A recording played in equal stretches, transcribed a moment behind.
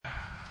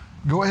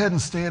Go ahead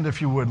and stand if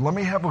you would. Let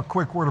me have a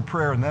quick word of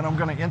prayer, and then I'm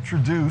going to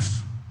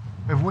introduce.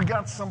 Have we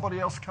got somebody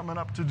else coming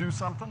up to do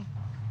something?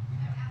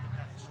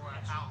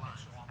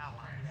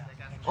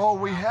 Oh,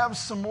 we have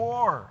some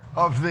more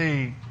of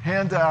the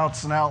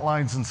handouts and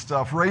outlines and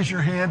stuff. Raise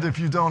your hand if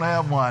you don't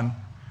have one.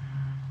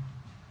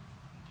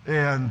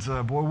 And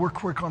boy, we're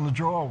quick on the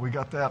draw. We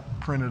got that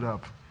printed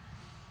up.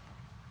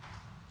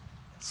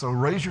 So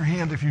raise your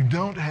hand if you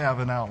don't have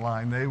an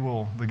outline.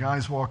 The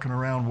guys walking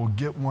around will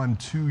get one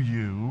to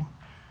you.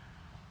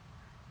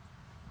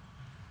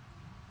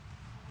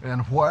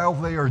 And while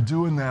they are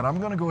doing that, I'm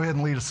going to go ahead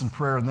and lead us in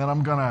prayer, and then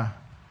I'm going to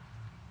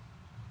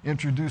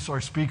introduce our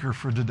speaker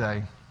for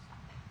today.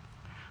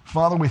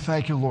 Father, we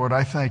thank you, Lord.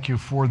 I thank you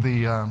for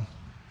the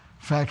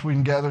fact we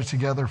can gather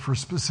together for a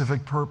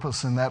specific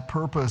purpose, and that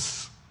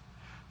purpose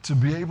to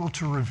be able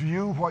to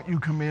review what you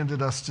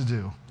commanded us to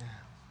do.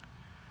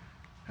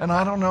 And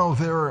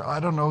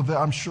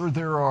I'm sure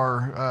there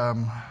are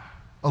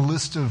a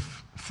list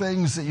of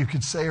things that you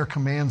could say are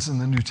commands in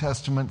the New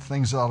Testament,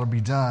 things that ought to be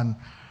done.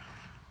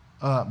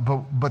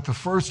 But the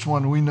first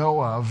one we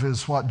know of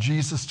is what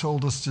Jesus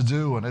told us to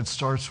do, and it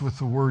starts with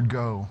the word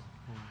go.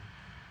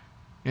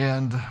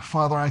 And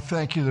Father, I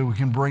thank you that we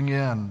can bring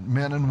in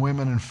men and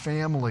women and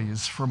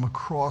families from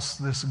across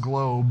this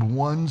globe,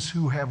 ones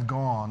who have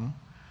gone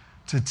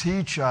to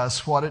teach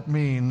us what it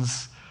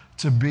means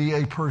to be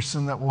a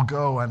person that will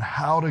go and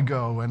how to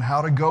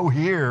go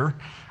here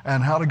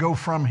and how to go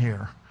from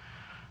here.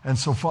 And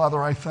so,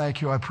 Father, I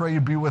thank you. I pray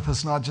you'd be with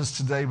us not just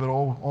today, but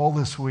all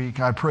this week.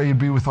 I pray you'd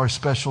be with our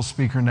special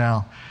speaker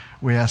now.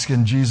 We ask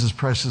in Jesus'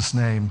 precious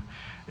name.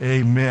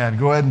 Amen.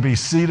 Go ahead and be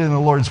seated in the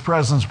Lord's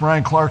presence.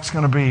 Brian Clark's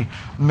going to be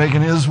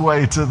making his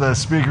way to the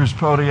speaker's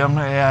podium.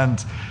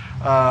 And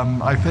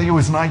I think it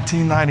was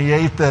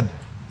 1998 that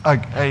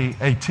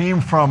a team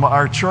from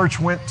our church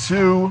went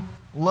to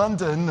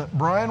London.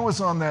 Brian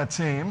was on that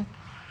team.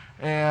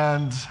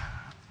 And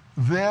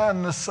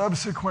then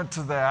subsequent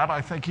to that, I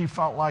think he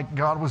felt like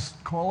God was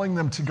calling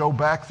them to go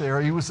back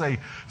there. He was a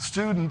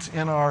student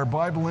in our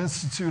Bible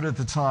Institute at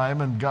the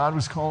time, and God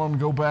was calling him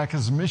to go back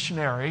as a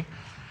missionary.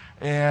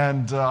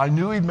 And I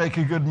knew he'd make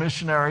a good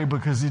missionary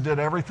because he did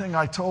everything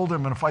I told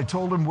him. And if I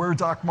told him wear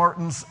Doc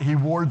Martens, he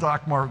wore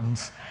Doc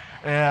Martens.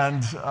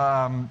 And,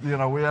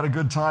 we had a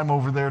good time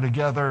over there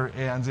together,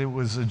 and it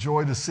was a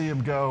joy to see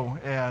him go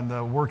and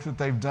the work that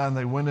they've done.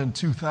 They went in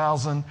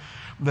 2000.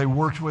 They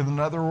worked with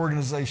another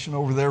organization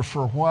over there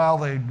for a while.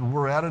 They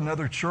were at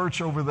another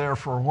church over there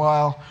for a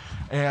while.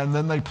 And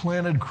then they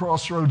planted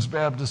Crossroads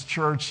Baptist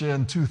Church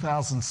in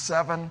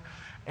 2007.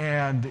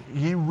 And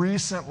he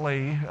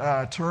recently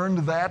turned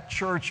that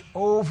church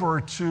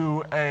over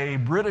to a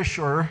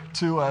Britisher,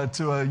 to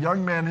a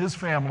young man, his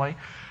family,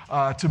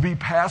 to be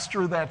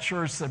pastor of that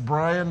church that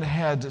Brian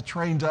had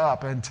trained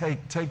up and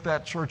take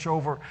that church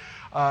over.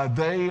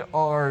 They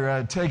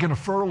are taking a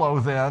furlough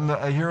then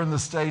here in the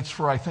States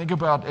for, I think,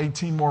 about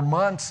 18 more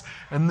months,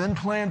 and then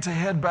plan to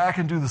head back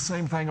and do the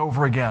same thing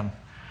over again.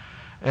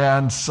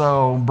 And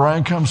so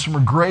Brian comes from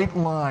a great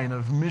line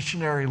of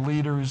missionary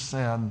leaders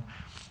and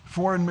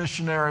foreign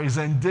missionaries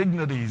and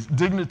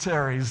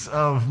dignitaries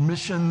of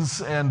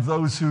missions and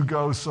those who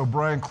go. So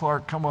Brian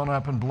Clark, come on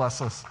up and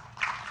bless us.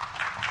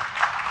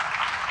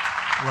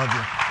 Love you.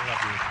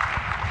 Love you.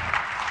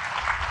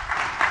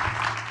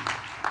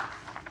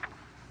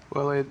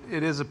 Well,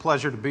 it is a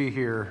pleasure to be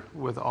here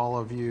with all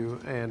of you,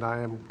 and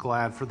I am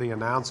glad for the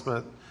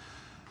announcement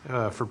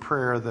for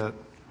prayer that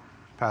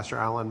Pastor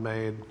Allen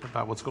made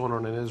about what's going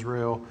on in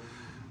Israel.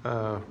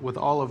 With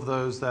all of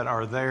those that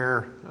are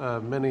there,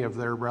 many of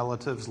their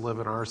relatives live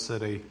in our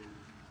city,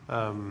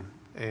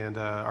 and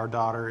our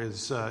daughter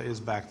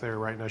is back there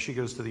right now. She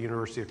goes to the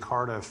University of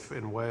Cardiff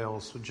in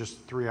Wales, just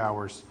 3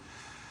 hours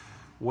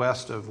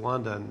west of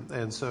London,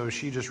 and so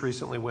she just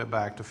recently went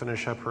back to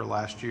finish up her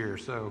last year.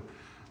 So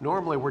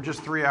normally we're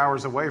just 3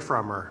 hours away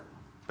from her,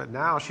 but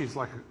now she's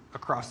like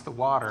across the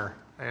water,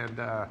 and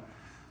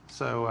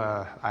so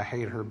I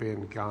hate her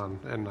being gone,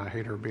 and I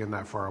hate her being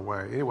that far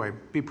away. Anyway,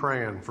 be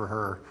praying for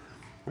her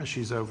as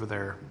she's over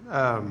there.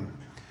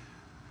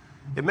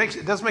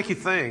 It does make you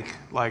think,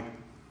 like,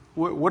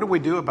 what do we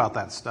do about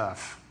that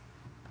stuff?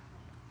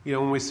 You know,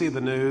 when we see the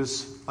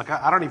news, like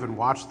I don't even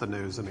watch the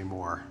news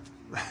anymore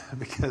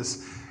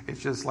because it's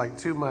just like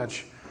too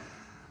much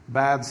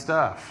bad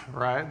stuff,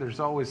 right? There's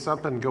always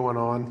something going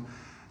on.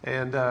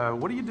 And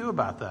what do you do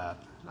about that?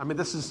 I mean,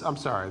 this is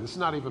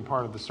not even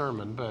part of the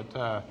sermon,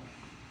 but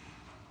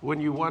when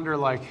you wonder,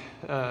 like,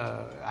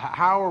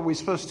 how are we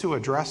supposed to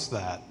address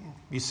that?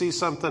 You see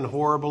something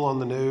horrible on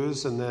the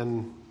news, and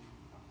then,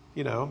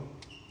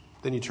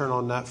 then you turn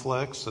on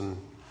Netflix and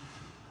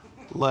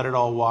let it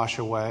all wash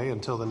away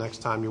until the next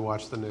time you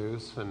watch the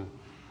news. And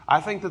I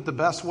think that the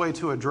best way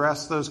to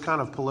address those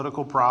kind of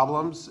political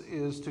problems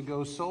is to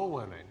go soul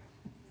winning.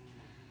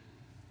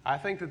 I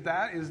think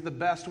that is the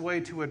best way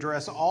to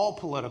address all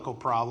political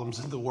problems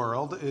in the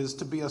world, is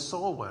to be a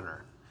soul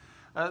winner.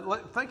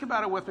 Think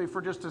about it with me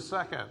for just a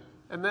second,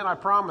 and then I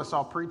promise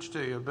I'll preach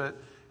to you. But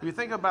if you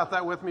think about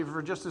that with me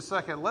for just a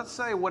second, let's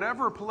say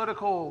whatever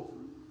political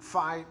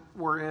fight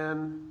we're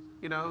in,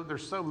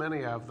 there's so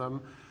many of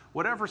them.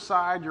 Whatever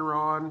side you're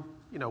on,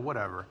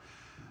 whatever.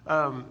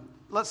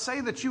 Let's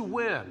say that you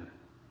win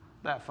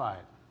that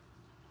fight.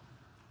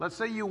 Let's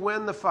say you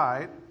win the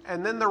fight,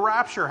 and then the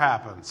rapture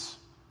happens,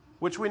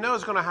 which we know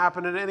is going to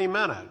happen at any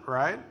minute,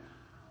 right?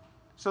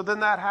 So then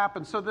that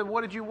happens. So then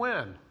what did you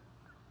win?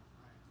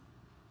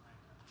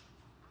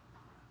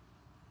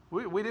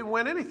 We didn't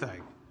win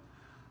anything.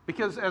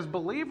 Because as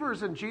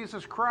believers in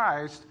Jesus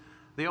Christ,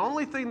 the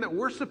only thing that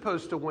we're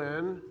supposed to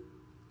win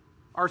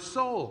are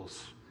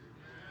souls.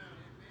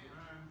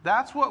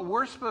 That's what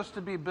we're supposed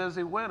to be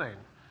busy winning.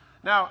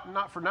 Now,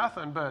 not for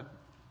nothing, but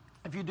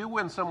if you do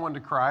win someone to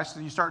Christ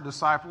and you start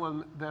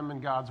discipling them in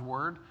God's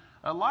Word,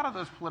 a lot of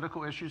those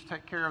political issues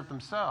take care of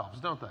themselves,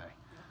 don't they?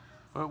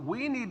 But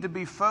we need to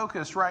be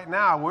focused right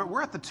now.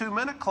 We're at the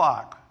 2-minute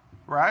clock,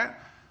 right?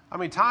 I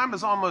mean, time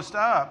is almost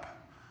up.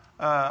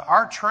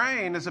 Our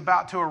train is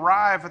about to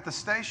arrive at the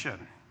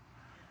station.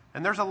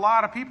 And there's a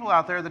lot of people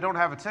out there that don't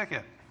have a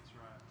ticket.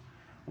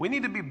 We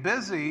need to be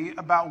busy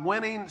about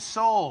winning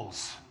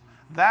souls.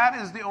 That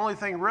is the only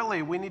thing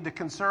really we need to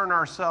concern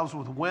ourselves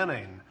with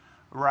winning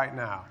right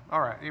now.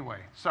 All right, anyway,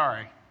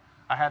 sorry.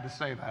 I had to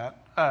say that.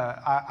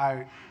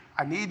 I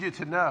need you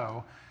to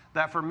know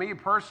that for me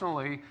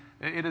personally,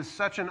 it is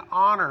such an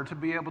honor to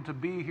be able to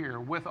be here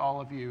with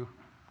all of you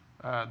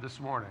this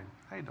morning.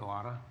 Hey,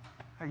 Delana.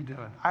 How you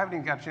doing? I haven't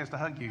even got a chance to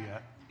hug you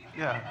yet.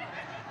 Yeah.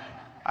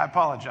 I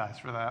apologize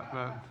for that.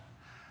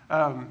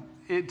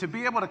 But to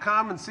be able to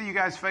come and see you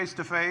guys face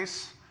to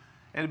face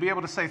and to be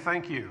able to say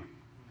thank you.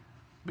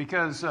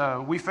 Because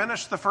we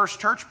finished the first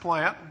church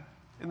plant.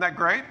 Isn't that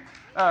great?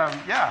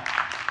 Yeah.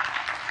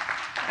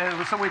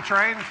 And so we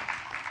trained.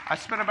 I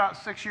spent about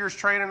 6 years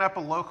training up a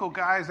local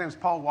guy. His name's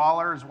Paul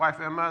Waller, his wife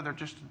Emma. They're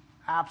just an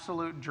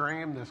absolute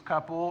dream, this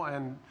couple.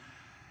 And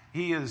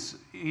he's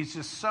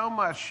just so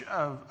much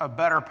of a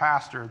better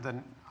pastor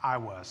than I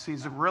was.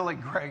 He's a really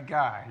great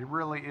guy. He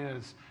really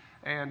is.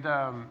 And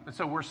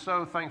so we're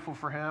so thankful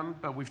for him.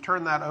 But we've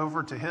turned that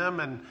over to him.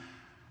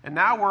 And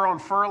now we're on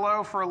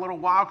furlough for a little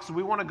while because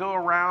we want to go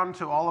around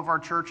to all of our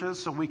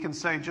churches so we can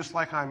say, just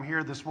like I'm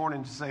here this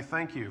morning, to say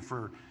thank you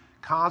for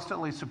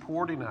constantly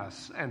supporting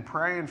us and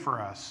praying for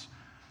us,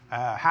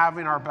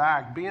 having our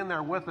back, being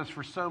there with us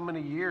for so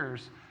many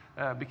years.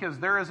 Because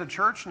there is a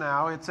church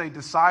now. It's a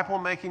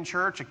disciple-making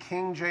church, a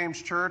King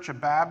James church, a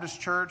Baptist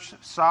church,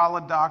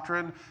 solid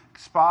doctrine,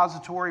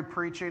 expository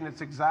preaching.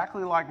 It's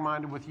exactly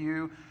like-minded with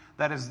you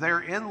that is there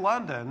in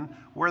London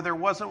where there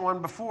wasn't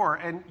one before.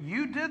 And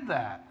you did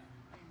that.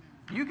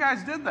 You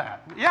guys did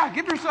that. Yeah,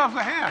 give yourselves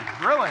a hand,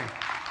 really.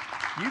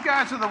 You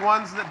guys are the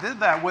ones that did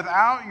that.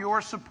 Without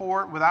your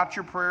support, without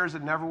your prayers,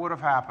 it never would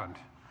have happened.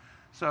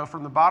 So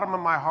from the bottom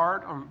of my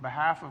heart, on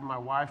behalf of my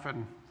wife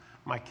and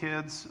my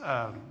kids,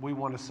 we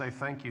want to say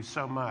thank you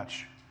so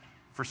much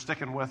for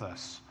sticking with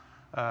us.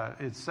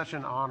 It's such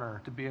an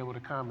honor to be able to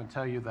come and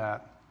tell you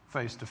that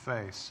face to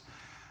face.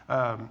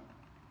 I've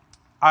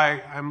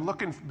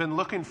been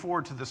looking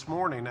forward to this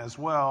morning as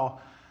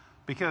well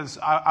because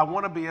I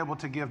want to be able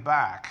to give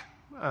back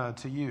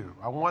to you.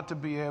 I want to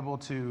be able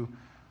to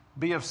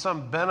be of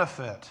some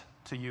benefit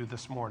to you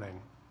this morning.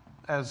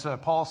 As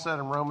Paul said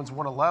in Romans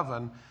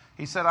 1:11,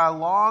 he said, I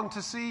long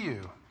to see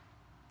you.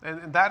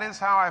 And that is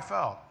how I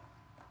felt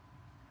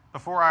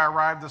before I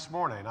arrived this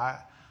morning.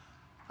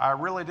 I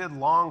really did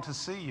long to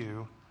see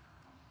you.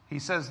 He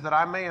says that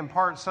I may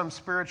impart some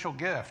spiritual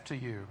gift to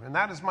you. And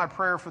that is my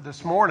prayer for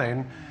this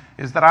morning,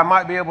 is that I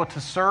might be able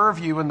to serve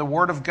you in the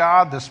Word of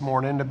God this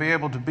morning, to be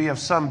able to be of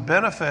some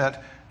benefit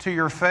to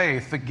your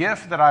faith. The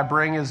gift that I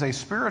bring is a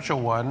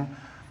spiritual one,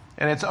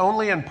 and it's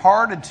only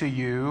imparted to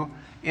you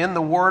in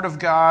the Word of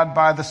God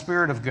by the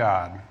Spirit of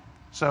God.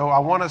 So I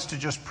want us to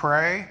just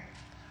pray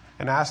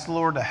and ask the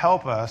Lord to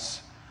help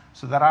us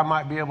so that I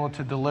might be able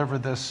to deliver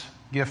this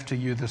gift to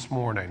you this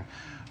morning.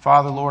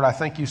 Father, Lord, I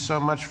thank you so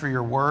much for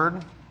your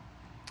word.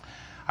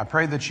 I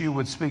pray that you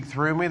would speak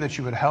through me, that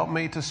you would help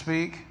me to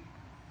speak.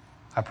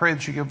 I pray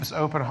that you give us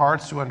open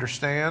hearts to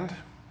understand,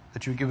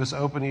 that you would give us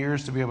open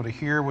ears to be able to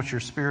hear what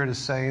your Spirit is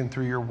saying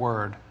through your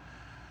word.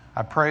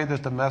 I pray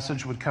that the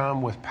message would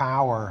come with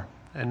power,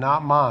 and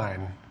not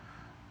mine,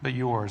 but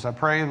yours. I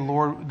pray,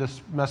 Lord,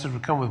 this message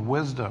would come with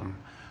wisdom,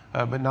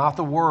 but not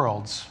the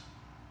world's,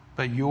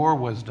 but your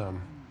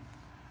wisdom.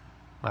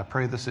 I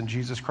pray this in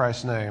Jesus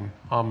Christ's name.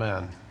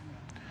 Amen.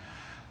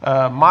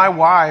 My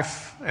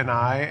wife and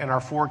I and our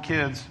 4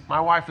 kids,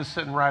 my wife is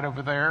sitting right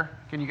over there.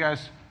 Can you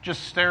guys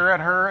just stare at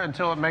her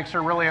until it makes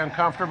her really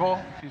uncomfortable?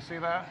 Do you see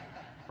that?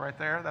 Right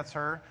there, that's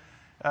her.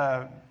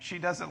 She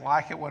doesn't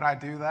like it when I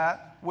do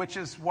that, which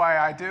is why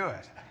I do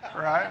it,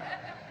 right?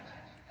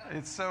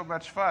 It's so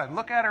much fun.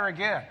 Look at her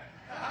again.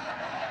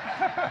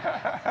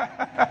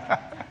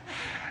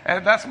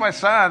 And that's my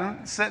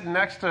son sitting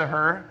next to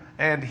her,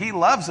 and he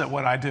loves it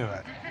when I do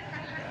it.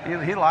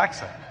 He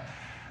likes it.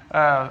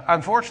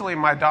 Unfortunately,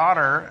 my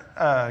daughter,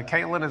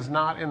 Caitlin, is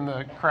not in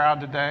the crowd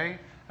today.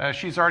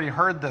 She's already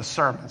heard this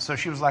sermon, so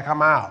she was like,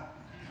 I'm out.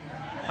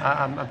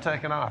 I'm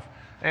taking off.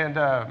 And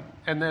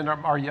then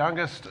our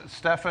youngest,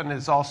 Stefan,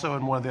 is also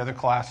in one of the other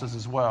classes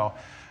as well.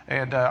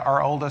 And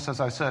our oldest,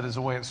 as I said, is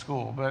away at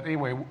school. But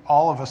anyway,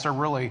 all of us are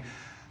really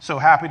so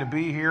happy to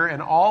be here.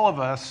 And all of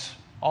us,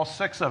 all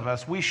 6 of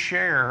us, we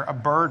share a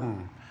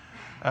burden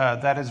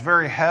that is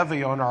very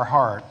heavy on our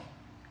heart.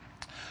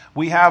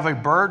 We have a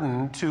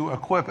burden to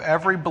equip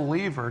every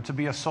believer to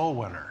be a soul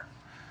winner.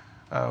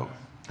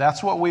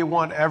 That's what we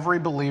want every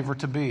believer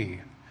to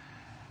be.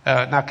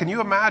 Now, can you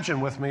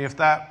imagine with me if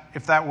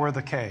that were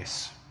the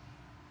case?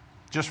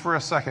 Just for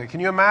a second. Can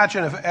you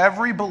imagine if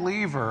every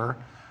believer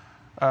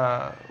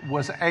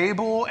was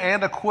able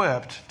and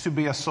equipped to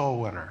be a soul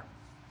winner?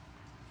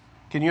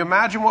 Can you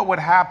imagine what would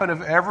happen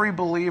if every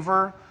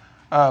believer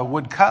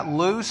would cut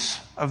loose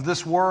of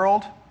this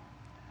world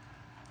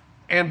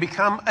and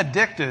become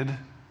addicted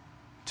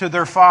to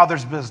their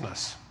Father's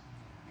business?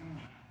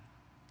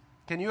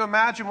 Can you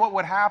imagine what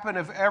would happen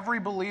if every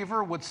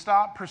believer would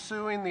stop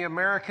pursuing the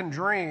American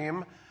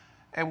dream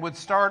and would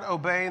start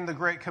obeying the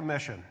Great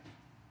Commission?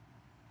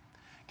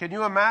 Can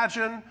you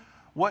imagine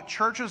what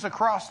churches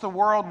across the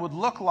world would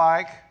look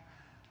like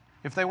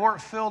if they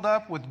weren't filled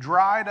up with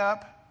dried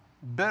up,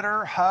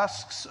 bitter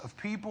husks of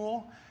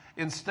people?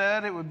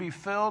 Instead, it would be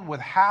filled with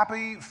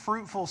happy,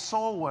 fruitful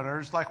soul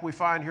winners like we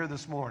find here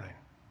this morning.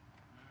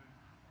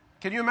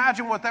 Can you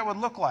imagine what that would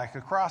look like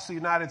across the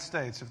United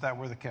States if that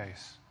were the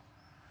case?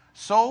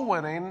 Soul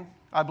winning,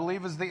 I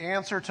believe, is the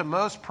answer to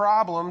most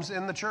problems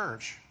in the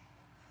church.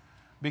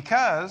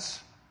 Because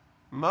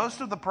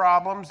most of the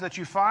problems that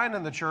you find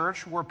in the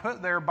church were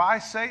put there by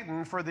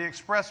Satan for the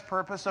express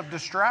purpose of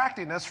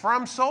distracting us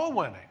from soul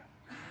winning.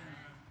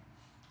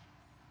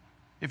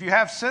 If you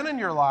have sin in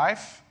your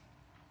life,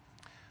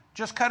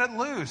 just cut it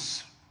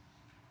loose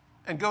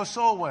and go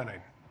soul winning.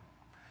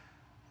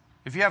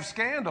 If you have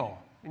scandal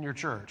in your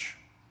church,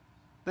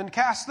 then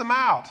cast them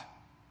out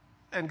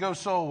and go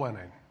soul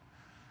winning.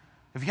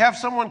 If you have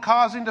someone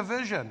causing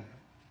division,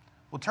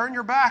 well, turn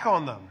your back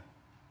on them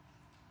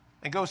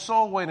and go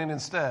soul winning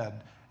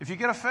instead. If you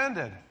get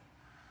offended,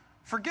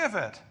 forgive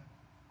it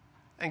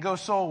and go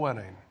soul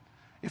winning.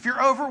 If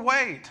you're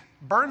overweight,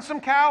 burn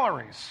some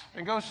calories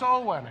and go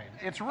soul winning.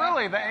 It's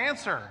really the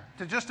answer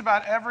to just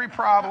about every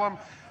problem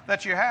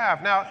that you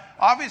have. Now,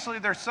 obviously,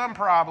 there's some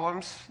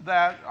problems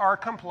that are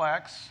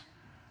complex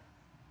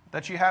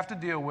that you have to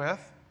deal with,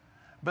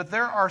 but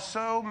there are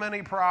so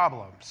many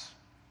problems.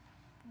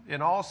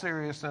 In all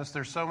seriousness,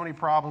 there's so many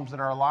problems in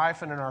our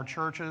life and in our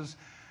churches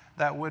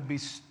that would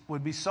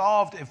be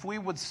solved if we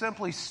would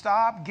simply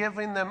stop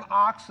giving them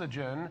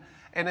oxygen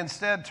and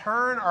instead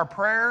turn our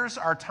prayers,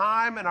 our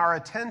time, and our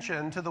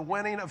attention to the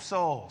winning of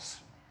souls.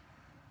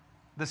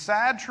 The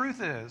sad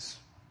truth is,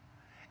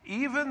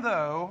 even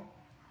though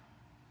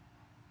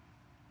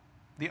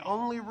the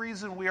only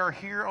reason we are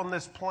here on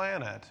this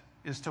planet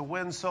is to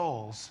win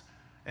souls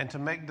and to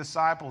make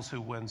disciples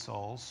who win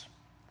souls,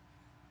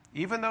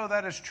 even though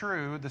that is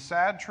true, the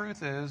sad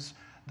truth is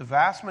the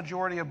vast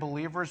majority of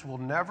believers will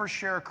never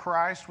share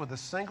Christ with a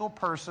single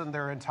person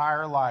their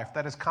entire life.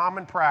 That is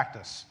common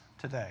practice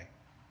today.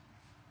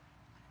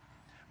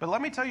 But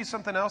let me tell you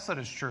something else that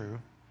is true.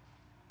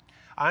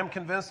 I'm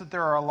convinced that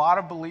there are a lot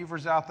of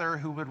believers out there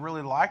who would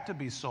really like to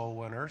be soul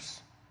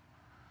winners,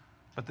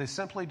 but they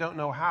simply don't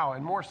know how.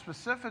 And more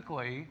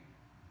specifically,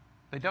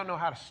 they don't know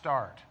how to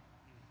start.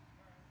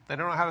 They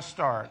don't know how to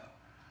start.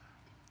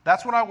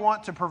 That's what I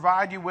want to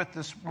provide you with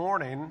this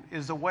morning,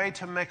 is a way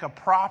to make a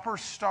proper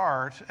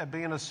start at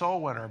being a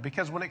soul winner.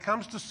 Because when it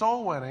comes to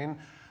soul winning,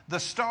 the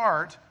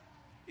start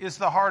is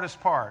the hardest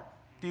part.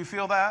 Do you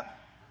feel that?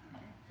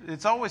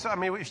 It's always,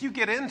 if you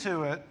get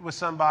into it with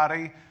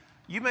somebody,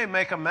 you may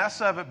make a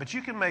mess of it, but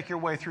you can make your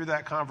way through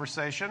that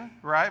conversation,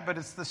 right? But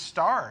it's the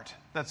start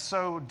that's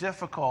so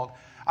difficult.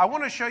 I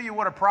want to show you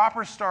what a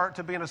proper start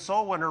to being a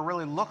soul winner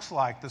really looks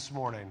like this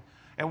morning.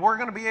 And we're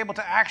going to be able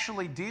to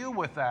actually deal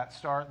with that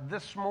start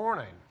this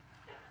morning.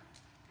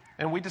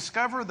 And we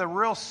discover the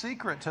real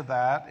secret to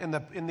that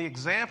in the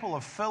example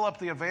of Philip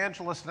the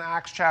evangelist in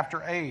Acts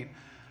chapter 8.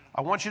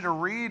 I want you to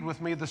read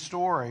with me the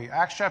story.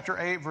 Acts chapter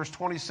 8, verse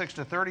 26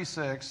 to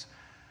 36.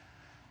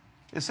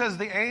 It says,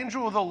 "The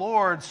angel of the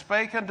Lord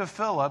spake unto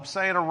Philip,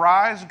 saying,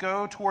 Arise,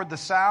 go toward the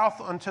south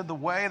unto the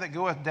way that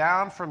goeth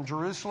down from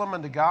Jerusalem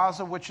unto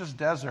Gaza, which is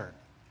desert."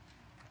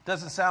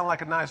 Doesn't sound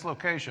like a nice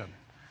location.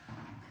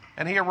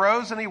 "And he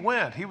arose and he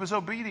went." He was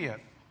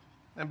obedient.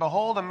 "And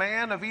behold, a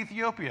man of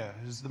Ethiopia,"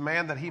 is the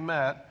man that he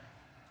met,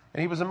 "and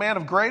he was a man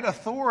of great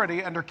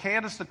authority under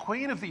Candace, the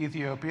queen of the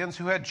Ethiopians,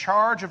 who had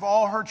charge of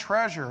all her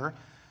treasure.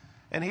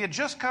 And he had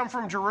just come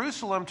from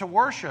Jerusalem to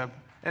worship,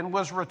 and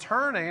was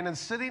returning and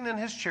sitting in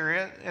his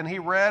chariot, and he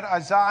read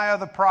Isaiah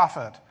the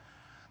prophet.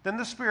 Then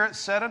the Spirit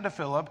said unto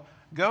Philip,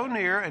 Go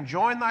near and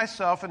join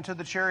thyself into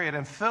the chariot.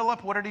 And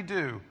Philip, what did he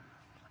do?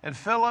 And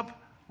Philip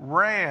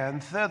ran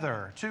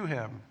thither to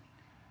him.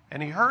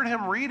 And he heard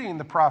him reading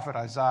the prophet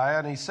Isaiah,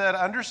 and he said,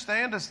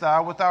 Understandest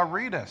thou what thou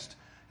readest?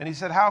 And he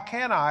said, How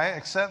can I,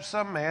 except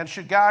some man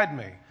should guide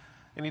me?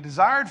 And he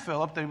desired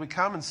Philip that he would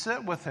come and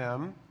sit with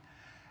him.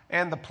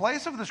 And the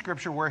place of the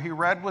scripture where he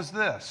read was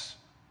this: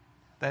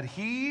 that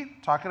he,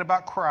 talking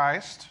about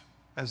Christ,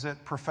 as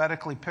it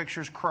prophetically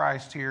pictures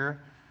Christ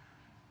here,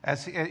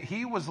 as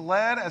he was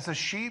led as a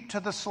sheep to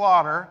the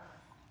slaughter,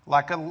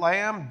 like a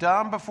lamb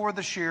dumb before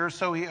the shears,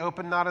 so he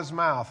opened not his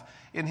mouth.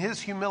 In his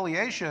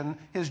humiliation,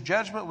 his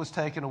judgment was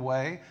taken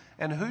away,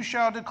 and who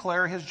shall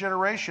declare his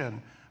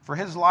generation? For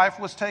his life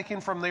was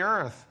taken from the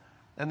earth.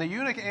 And the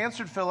eunuch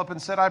answered Philip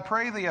and said, I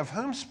pray thee, of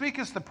whom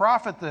speaketh the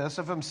prophet this,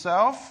 of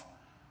himself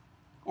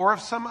or of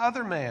some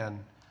other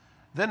man?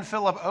 Then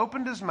Philip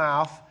opened his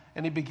mouth,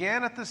 and he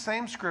began at the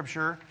same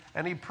scripture,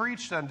 and he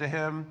preached unto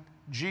him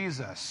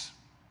Jesus.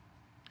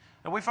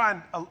 And we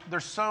find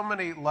there's so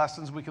many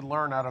lessons we could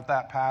learn out of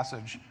that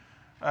passage.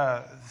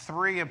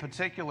 3 in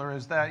particular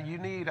is that you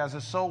need, as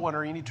a soul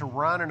winner, you need to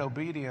run in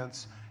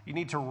obedience, you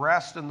need to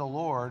rest in the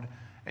Lord,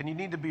 and you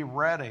need to be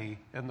ready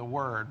in the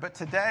Word. But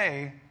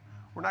today,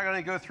 we're not going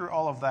to go through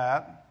all of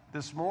that.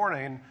 This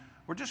morning,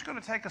 we're just going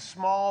to take a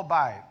small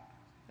bite.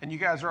 And you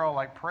guys are all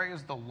like,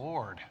 praise the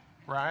Lord,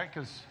 right?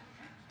 Because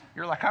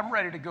you're like, I'm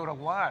ready to go to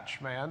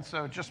lunch, man.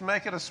 So just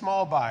make it a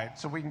small bite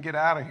so we can get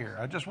out of here.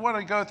 I just want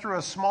to go through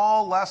a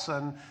small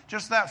lesson,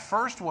 just that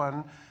first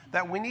one,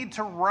 that we need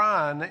to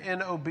run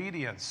in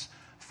obedience,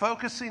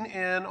 focusing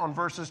in on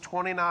verses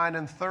 29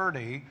 and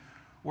 30,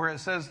 where it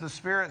says, the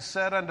Spirit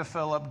said unto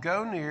Philip,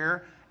 go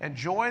near and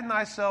join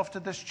thyself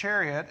to this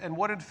chariot. And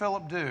what did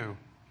Philip do?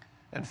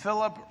 And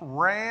Philip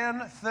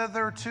ran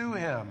thither to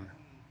him.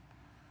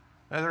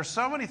 Now, there's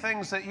so many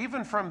things that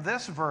even from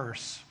this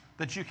verse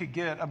that you could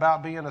get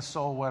about being a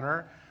soul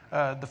winner.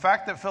 The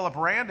fact that Philip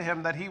ran to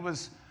him, that he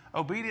was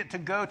obedient to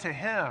go to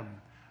him.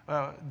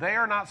 They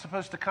are not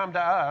supposed to come to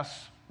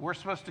us. We're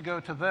supposed to go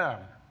to them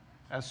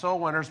as soul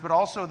winners. But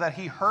also that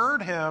he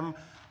heard him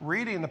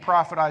reading the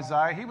prophet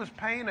Isaiah. He was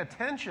paying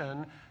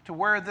attention to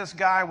where this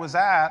guy was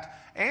at,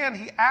 and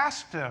he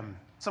asked him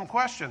some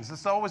questions.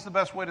 That's always the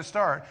best way to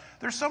start.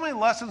 There's so many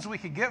lessons we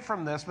could get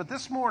from this, but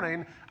this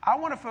morning, I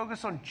want to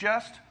focus on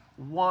just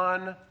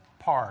one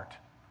part.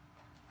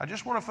 I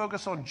just want to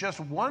focus on just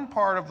one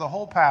part of the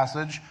whole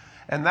passage,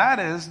 and that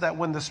is that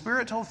when the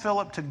Spirit told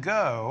Philip to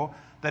go,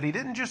 that he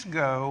didn't just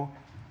go,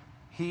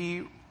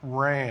 he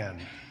ran.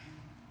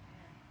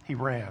 He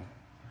ran.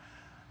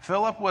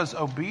 Philip was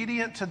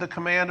obedient to the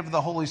command of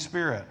the Holy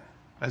Spirit.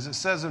 As it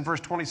says in verse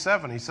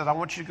 27, he said, I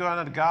want you to go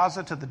out to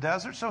Gaza, to the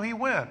desert. So he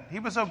went. He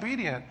was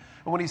obedient.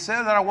 And when he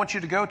said that I want you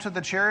to go to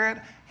the chariot,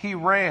 he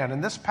ran.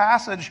 And this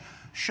passage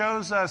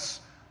shows us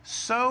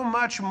so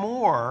much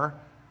more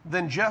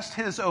than just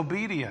his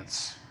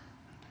obedience.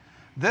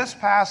 This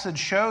passage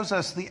shows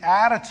us the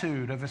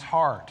attitude of his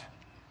heart.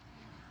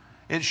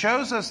 It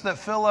shows us that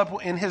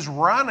Philip, in his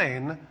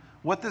running,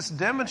 what this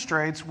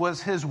demonstrates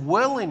was his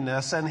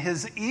willingness and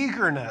his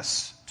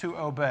eagerness to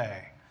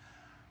obey.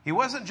 He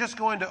wasn't just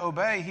going to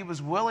obey, he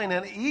was willing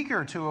and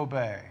eager to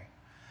obey.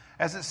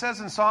 As it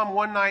says in Psalm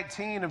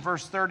 119 and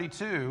verse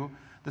 32,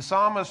 the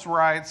psalmist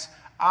writes,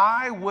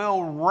 I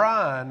will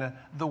run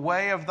the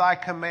way of thy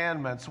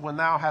commandments when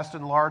thou hast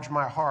enlarged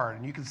my heart.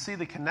 And you can see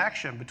the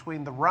connection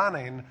between the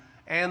running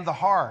and the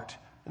heart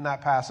in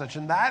that passage.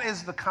 And that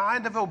is the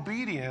kind of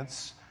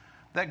obedience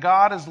that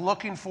God is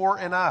looking for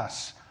in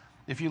us.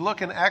 If you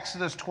look in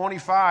Exodus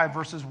 25,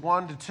 verses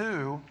 1 to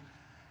 2,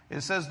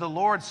 it says, the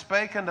Lord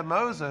spake unto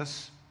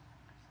Moses,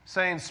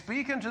 saying,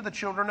 speak unto the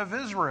children of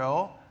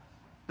Israel,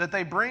 that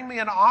they bring me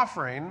an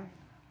offering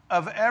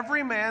of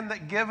every man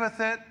that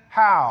giveth it,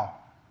 how?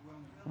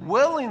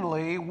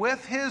 Willingly,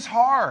 with his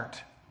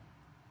heart.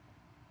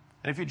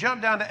 And if you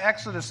jump down to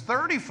Exodus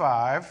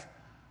 35,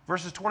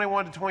 verses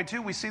 21 to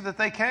 22, we see that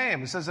they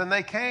came. It says, and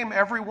they came,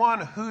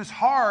 everyone whose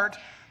heart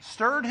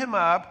stirred him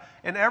up,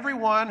 and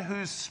everyone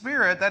whose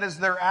spirit, that is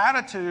their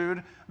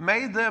attitude,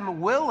 made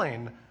them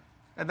willing.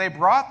 And they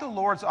brought the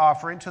Lord's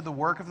offering to the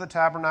work of the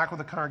tabernacle of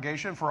the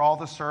congregation for all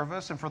the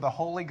service and for the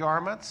holy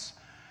garments.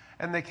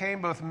 And they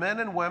came both men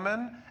and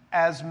women,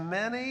 as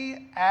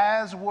many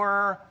as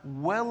were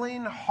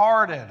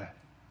willing-hearted.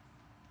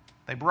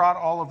 They brought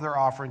all of their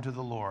offering to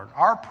the Lord.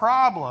 Our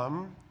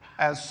problem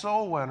as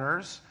soul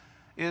winners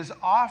is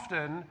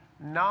often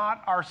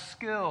not our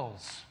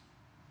skills.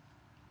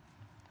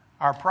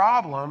 Our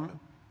problem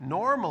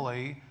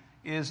normally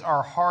is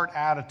our heart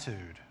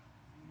attitude.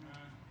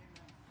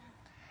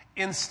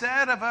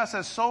 Instead of us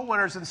as soul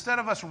winners, instead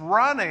of us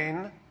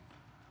running,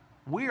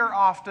 we are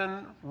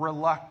often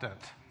reluctant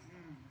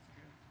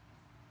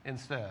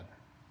instead.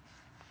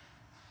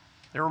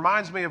 It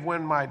reminds me of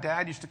when my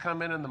dad used to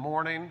come in the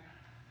morning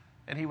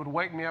and he would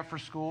wake me up for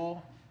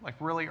school like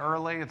really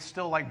early. It's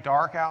still like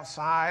dark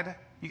outside.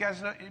 You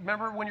guys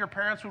remember when your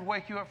parents would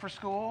wake you up for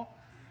school?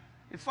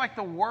 It's like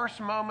the worst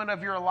moment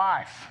of your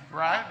life,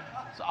 right?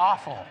 It's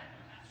awful.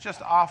 It's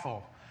just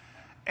awful.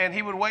 And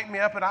he would wake me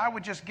up and I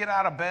would just get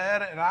out of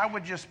bed and I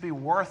would just be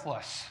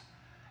worthless.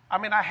 I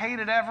mean, I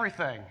hated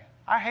everything.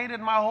 I hated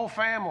my whole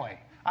family.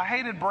 I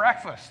hated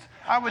breakfast.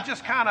 I would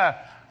just kind of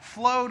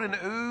float and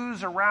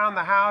ooze around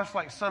the house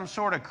like some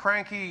sort of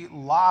cranky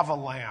lava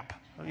lamp,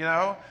 you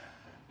know?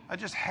 I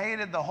just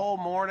hated the whole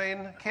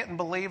morning. Couldn't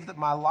believe that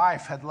my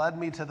life had led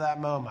me to that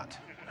moment,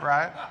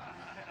 right?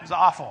 It was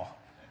awful.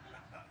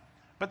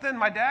 But then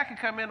my dad could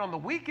come in on the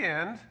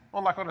weekend,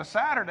 on a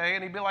Saturday,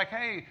 and he'd be like,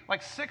 hey,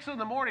 6 in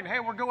the morning, hey,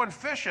 we're going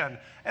fishing.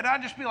 And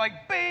I'd just be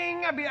like,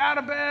 bing, I'd be out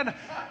of bed.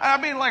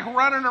 I'd be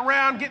running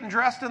around, getting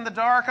dressed in the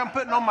dark. I'm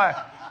putting on my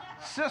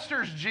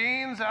sister's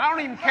jeans, and I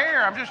don't even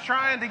care. I'm just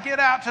trying to get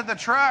out to the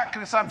truck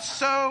because I'm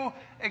so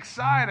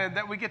excited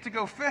that we get to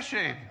go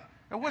fishing.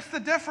 And what's the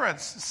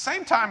difference?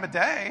 Same time of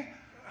day.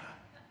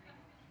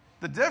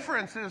 The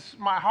difference is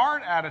my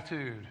heart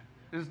attitude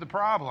is the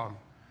problem.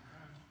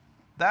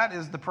 That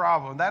is the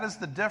problem. That is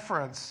the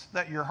difference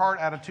that your heart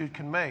attitude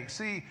can make.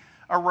 See,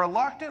 a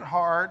reluctant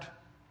heart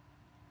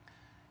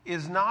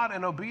is not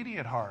an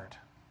obedient heart.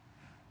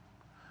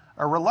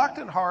 A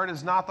reluctant heart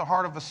is not the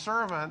heart of a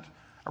servant.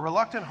 A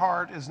reluctant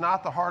heart is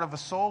not the heart of a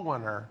soul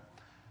winner.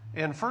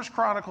 In 1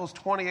 Chronicles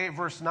 28,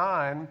 verse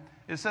 9,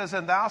 it says,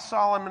 And thou,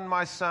 Solomon,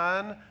 my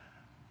son,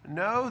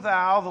 know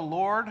thou the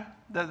Lord,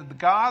 the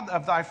God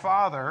of thy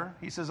father.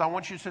 He says, I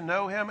want you to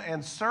know him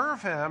and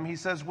serve him, he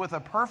says, with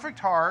a perfect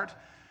heart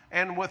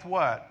and with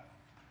what?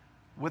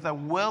 With a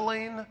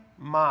willing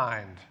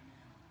mind.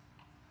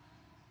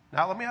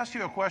 Now, let me ask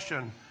you a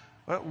question.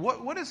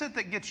 What is it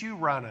that gets you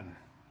running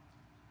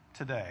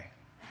today?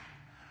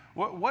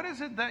 What is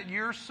it that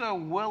you're so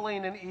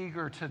willing and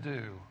eager to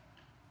do?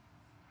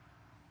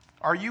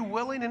 Are you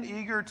willing and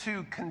eager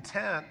to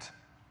content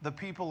the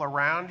people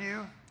around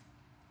you?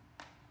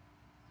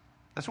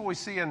 That's what we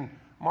see in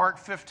Mark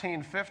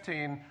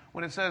 15:15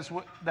 when it says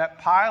that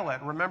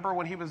Pilate, remember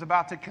when he was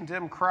about to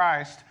condemn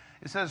Christ,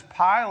 it says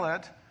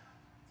Pilate,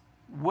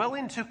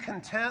 willing to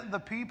content the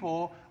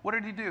people, what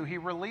did he do? He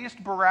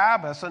released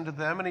Barabbas unto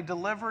them, and he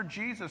delivered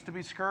Jesus to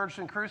be scourged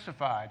and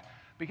crucified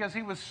because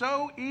he was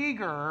so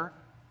eager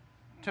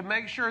to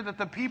make sure that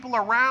the people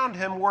around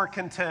him were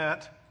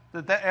content,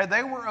 that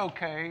they were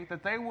okay,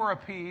 that they were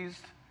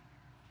appeased,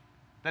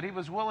 that he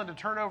was willing to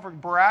turn over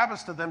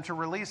Barabbas to them to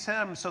release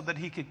him so that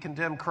he could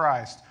condemn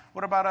Christ.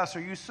 What about us?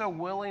 Are you so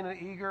willing and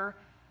eager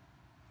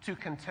to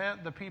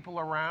content the people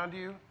around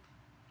you?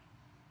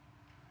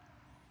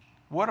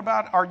 What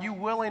about, are you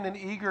willing and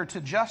eager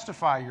to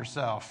justify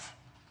yourself?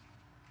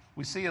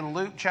 We see in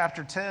Luke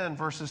chapter 10,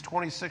 verses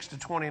 26 to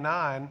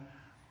 29,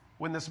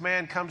 when this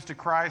man comes to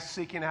Christ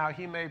seeking how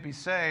he may be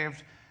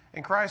saved,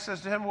 and Christ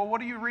says to him, well, what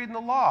do you read in the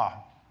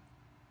law?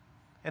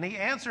 And he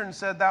answered and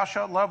said, thou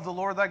shalt love the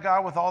Lord thy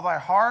God with all thy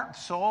heart,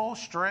 soul,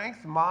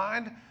 strength,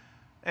 mind,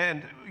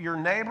 and your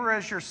neighbor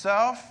as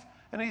yourself.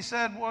 And he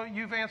said, well,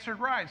 you've answered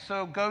right,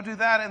 so go do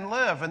that and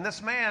live. And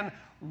this man,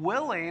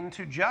 willing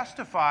to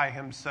justify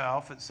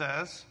himself, it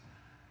says,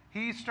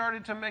 he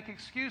started to make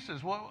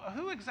excuses. Well,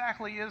 who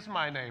exactly is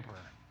my neighbor?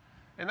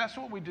 And that's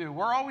what we do.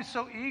 We're always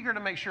so eager to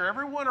make sure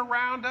everyone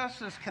around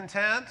us is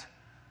content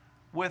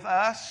with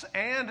us,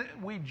 and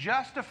we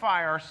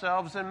justify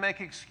ourselves and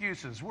make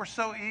excuses. We're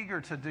so eager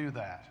to do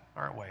that,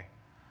 aren't we?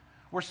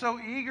 We're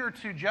so eager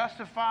to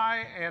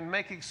justify and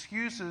make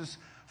excuses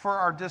for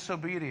our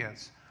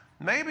disobedience.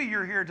 Maybe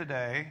you're here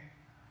today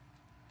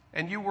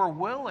and you were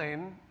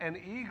willing and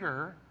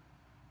eager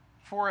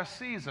for a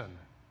season.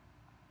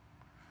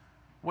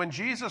 When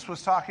Jesus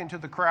was talking to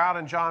the crowd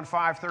in John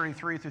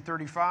 5:33 through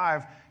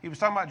 35, he was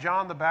talking about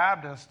John the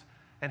Baptist,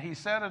 and he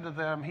said unto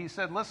them, he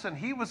said, listen,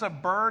 he was a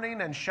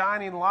burning and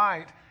shining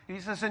light. He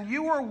says, and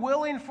you were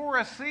willing for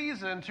a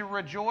season to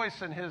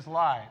rejoice in his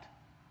light.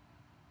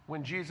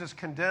 When Jesus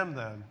condemned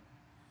them,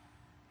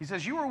 he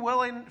says, you were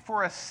willing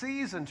for a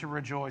season to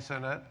rejoice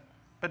in it,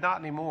 but not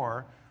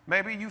anymore.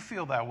 Maybe you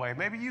feel that way.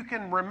 Maybe you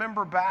can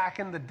remember back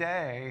in the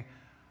day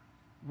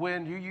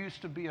when you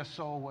used to be a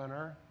soul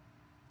winner,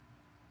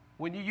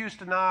 when you used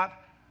to not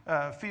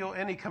feel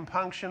any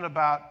compunction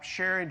about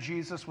sharing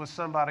Jesus with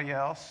somebody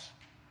else.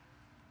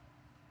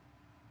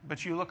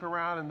 But you look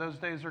around and those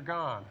days are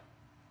gone.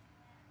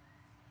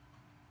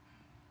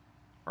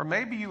 Or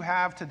maybe you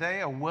have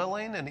today a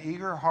willing and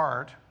eager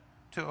heart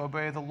to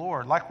obey the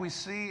Lord. Like we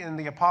see in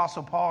the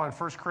Apostle Paul in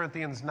 1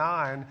 Corinthians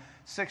 9,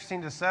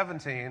 16 to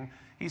 17,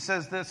 he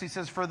says this, he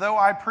says, for though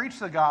I preach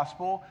the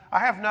gospel, I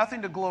have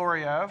nothing to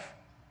glory of.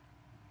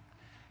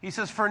 He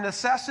says, for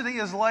necessity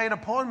is laid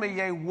upon me,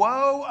 yea,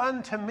 woe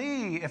unto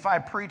me if I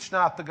preach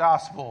not the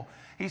gospel.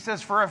 He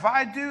says, for if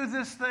I do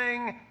this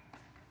thing,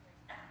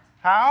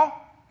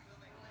 how?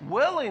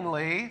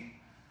 Willingly,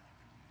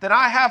 then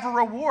I have a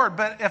reward.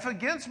 But if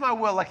against my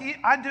will, like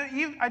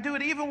I do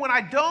it even when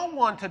I don't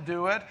want to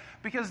do it,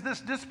 because this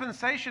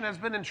dispensation has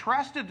been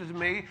entrusted to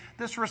me,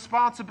 this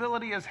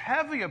responsibility is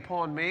heavy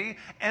upon me,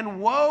 and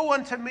woe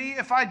unto me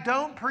if I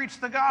don't preach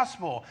the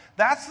gospel.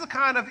 That's the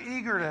kind of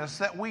eagerness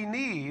that we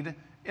need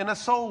in a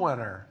soul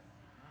winner.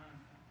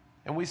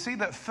 And we see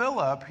that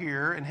Philip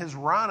here in his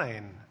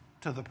running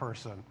to the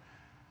person,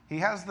 he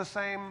has the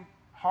same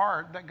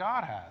heart that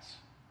God has.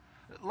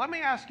 Let me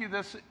ask you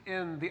this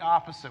in the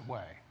opposite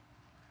way.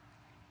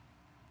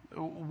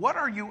 What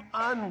are you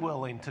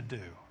unwilling to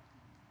do?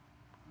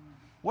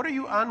 What are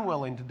you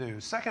unwilling to do?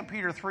 2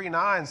 Peter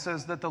 3:9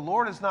 says that the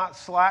Lord is not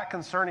slack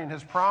concerning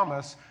his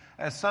promise,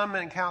 as some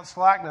men count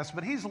slackness,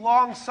 but he's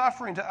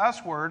long-suffering to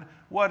usward.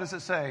 What does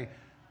it say?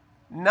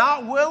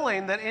 not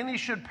willing that any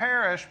should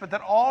perish, but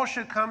that all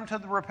should come to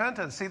the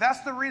repentance. See,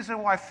 that's the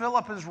reason why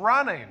Philip is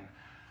running,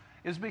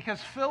 is because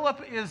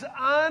Philip is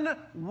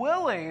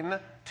unwilling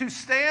to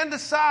stand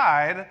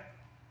aside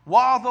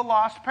while the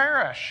lost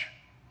perish.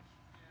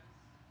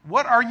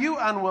 What are you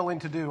unwilling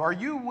to do? Are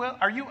you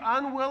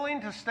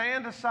unwilling to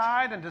stand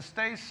aside and to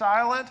stay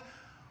silent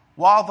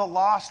while the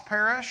lost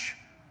perish?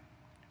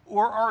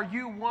 Or are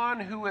you one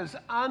who is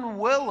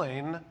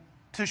unwilling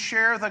to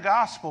share the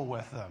gospel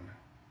with them?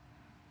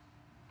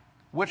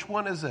 Which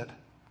one is it?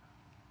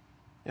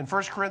 In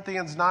 1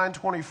 Corinthians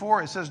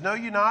 9:24, it says, "Know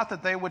you not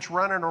that they which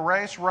run in a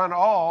race run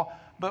all,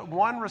 but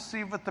one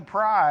receiveth the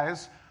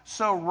prize?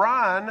 So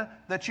run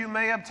that you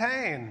may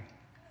obtain."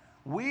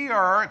 We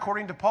are,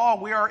 according to Paul,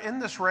 we are in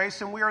this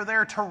race and we are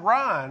there to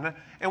run,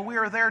 and we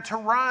are there to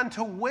run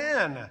to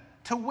win.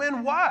 To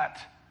win what?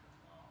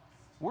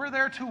 We're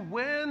there to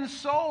win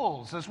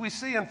souls. As we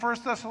see in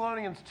 1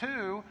 Thessalonians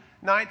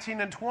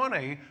 2:19 and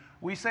 20,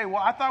 we say,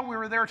 well, I thought we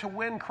were there to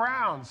win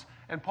crowns.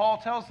 And Paul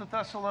tells the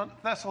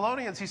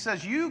Thessalonians, he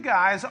says, you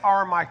guys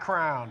are my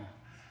crown.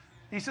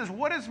 He says,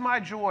 what is my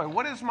joy?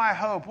 What is my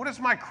hope? What is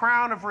my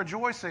crown of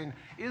rejoicing?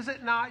 Is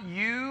it not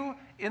you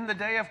in the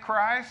day of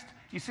Christ?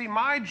 You see,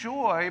 my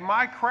joy,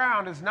 my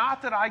crown is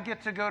not that I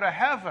get to go to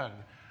heaven.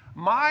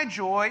 My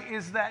joy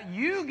is that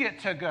you get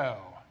to go.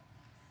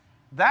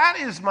 That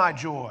is my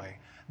joy.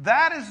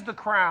 That is the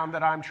crown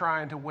that I'm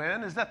trying to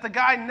win, is that the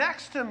guy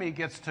next to me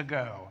gets to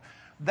go.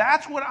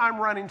 That's what I'm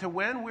running to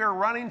win. We're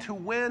running to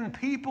win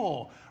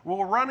people.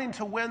 We're running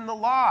to win the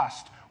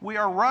lost. We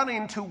are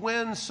running to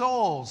win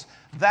souls.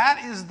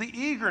 That is the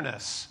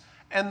eagerness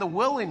and the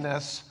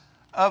willingness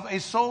of a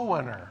soul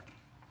winner.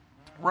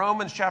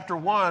 Romans chapter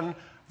 1,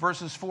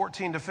 verses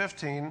 14 to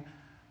 15,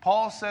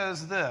 Paul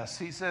says this.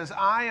 He says,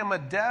 I am a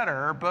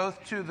debtor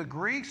both to the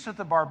Greeks, to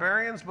the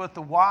barbarians, both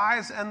the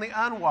wise and the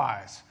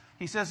unwise.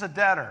 He says a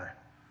debtor.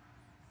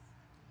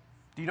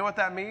 Do you know what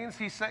that means?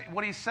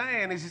 What he's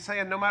saying is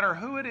no matter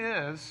who it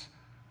is,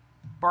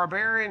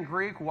 barbarian,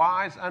 Greek,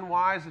 wise,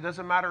 unwise, it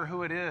doesn't matter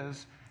who it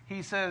is.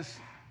 He says,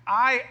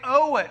 I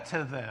owe it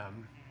to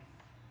them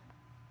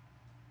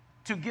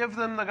to give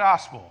them the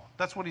gospel.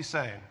 That's what he's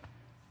saying.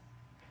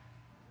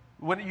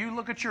 When you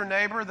look at your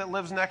neighbor that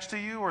lives next to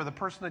you, or the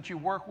person that you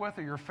work with,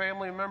 or your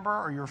family member,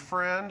 or your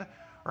friend,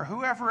 or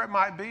whoever it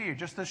might be,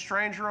 just a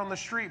stranger on the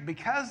street,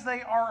 because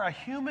they are a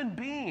human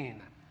being,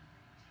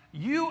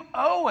 you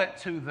owe it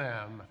to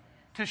them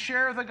to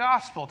share the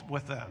gospel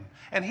with them.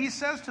 And he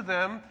says to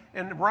them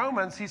in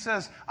Romans, he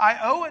says, I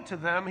owe it to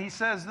them. He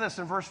says this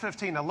in verse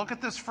 15. Now look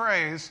at this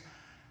phrase.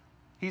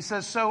 He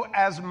says, so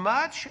as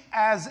much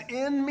as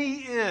in me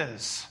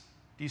is.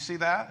 Do you see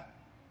that?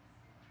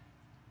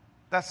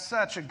 That's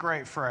such a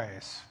great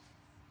phrase.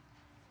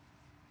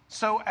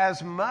 So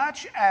as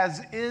much as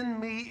in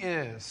me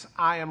is,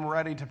 I am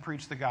ready to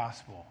preach the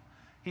gospel.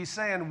 He's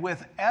saying,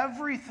 with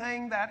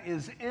everything that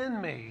is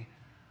in me,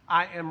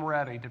 I am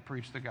ready to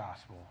preach the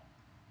gospel.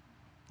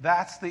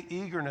 That's the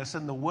eagerness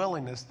and the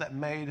willingness that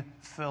made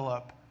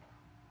Philip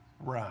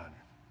run.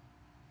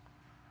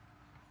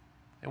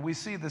 And we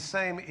see the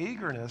same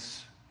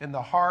eagerness in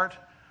the heart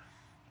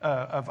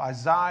of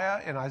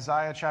Isaiah in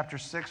Isaiah chapter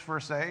 6,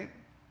 verse 8.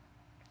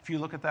 If you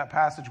look at that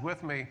passage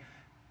with me,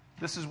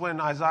 this is when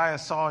Isaiah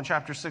saw in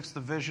chapter 6 the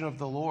vision of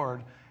the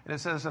Lord. And it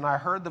says, and I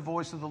heard the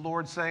voice of the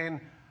Lord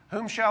saying,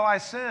 whom shall I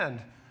send?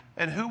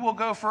 And who will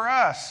go for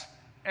us?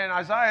 And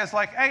Isaiah is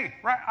like, hey,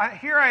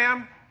 here I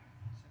am,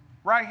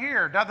 right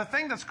here. Now, the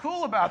thing that's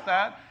cool about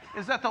that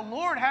is that the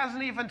Lord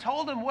hasn't even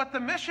told him what the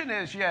mission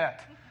is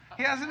yet.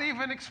 He hasn't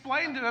even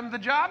explained to him the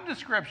job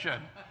description.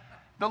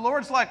 The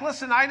Lord's like,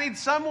 listen, I need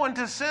someone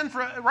to send for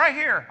right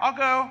here. I'll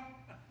go.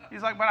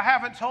 He's like, but I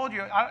haven't told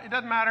you. It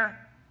doesn't matter.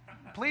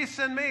 Please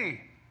send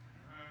me.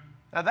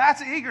 Now,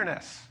 that's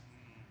eagerness.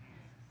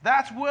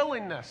 That's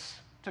willingness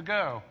to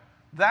go.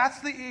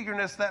 That's the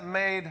eagerness that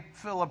made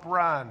Philip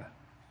run.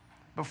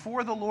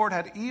 Before the Lord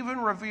had even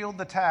revealed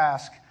the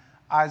task,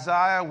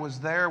 Isaiah was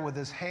there with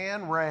his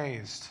hand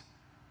raised,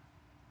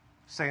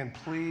 saying,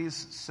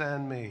 please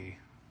send me.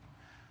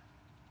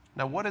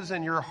 Now, what is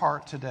in your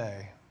heart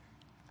today?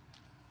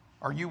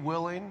 Are you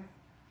willing?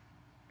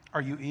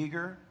 Are you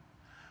eager?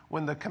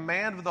 When the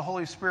command of the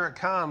Holy Spirit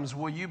comes,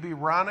 will you be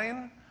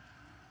running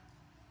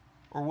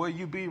or will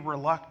you be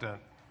reluctant?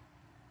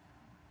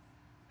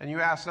 And you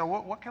ask, now,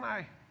 what can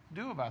I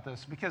do about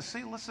this? Because,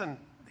 see, listen,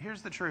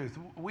 here's the truth.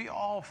 We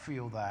all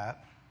feel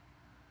that.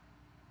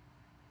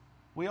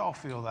 We all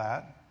feel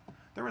that.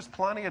 There was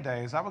plenty of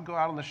days I would go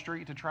out on the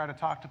street to try to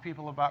talk to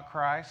people about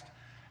Christ,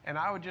 and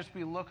I would just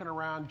be looking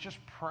around, just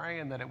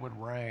praying that it would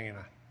rain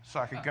so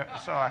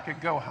I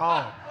could go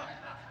home,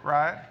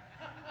 right?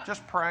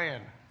 Just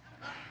praying.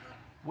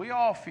 We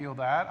all feel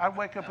that. I'd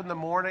wake up in the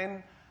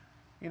morning,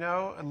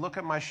 and look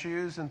at my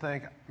shoes and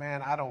think,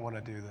 man, I don't want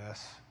to do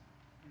this.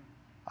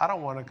 I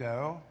don't want to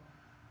go.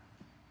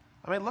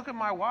 I mean, look at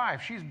my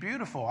wife. She's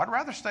beautiful. I'd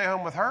rather stay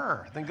home with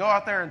her than go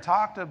out there and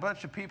talk to a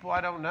bunch of people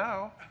I don't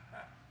know.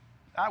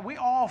 We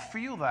all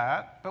feel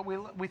that, but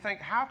we think,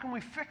 how can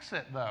we fix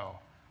it, though?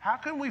 How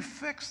can we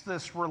fix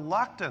this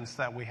reluctance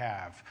that we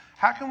have?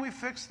 How can we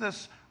fix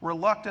this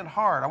reluctant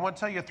heart? I want to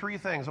tell you 3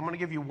 things. I'm going to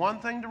give you 1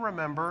 thing to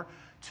remember,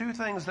 2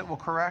 things that will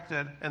correct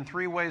it, and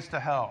 3 ways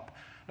to help.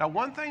 Now,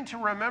 1 thing to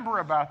remember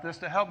about this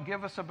to help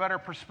give us a better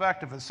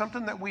perspective is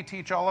something that we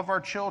teach all of our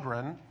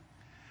children,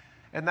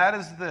 and that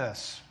is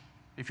this.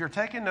 If you're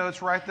taking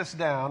notes, write this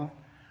down.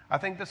 I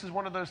think this is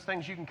one of those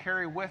things you can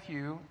carry with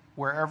you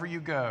wherever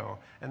you go,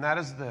 and that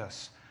is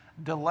this.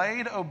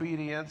 Delayed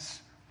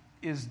obedience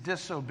is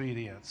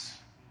disobedience.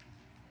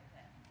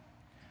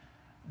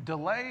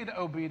 Delayed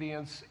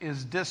obedience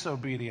is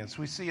disobedience.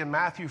 We see in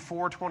Matthew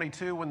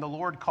 4:22, when the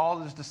Lord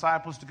called his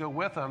disciples to go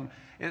with him,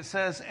 it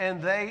says,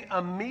 and they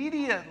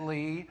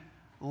immediately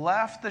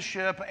left the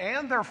ship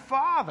and their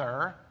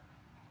father,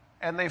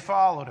 and they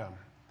followed him.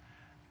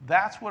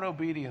 That's what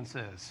obedience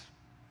is.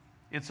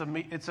 It's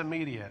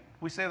immediate.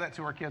 We say that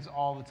to our kids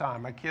all the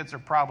time. My kids are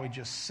probably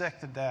just sick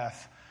to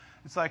death.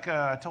 It's like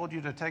I told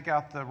you to take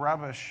out the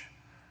rubbish,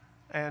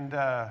 and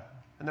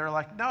they're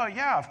like, no,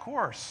 yeah, of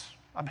course.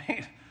 I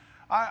mean,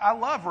 I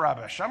love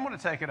rubbish. I'm going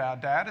to take it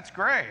out, Dad. It's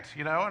great,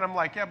 And I'm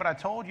like, yeah, but I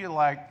told you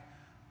like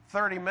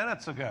 30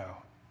 minutes ago.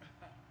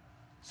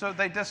 So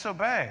they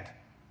disobeyed.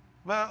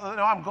 Well,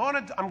 no, I'm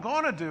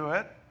going to do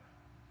it.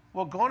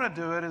 Well, going to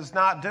do it is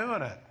not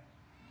doing it.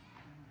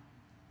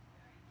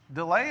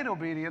 Delayed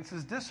obedience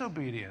is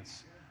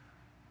disobedience.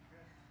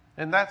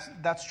 And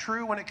that's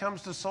true when it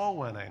comes to soul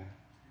winning.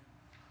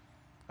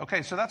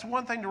 Okay, so that's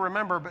 1 thing to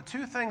remember, but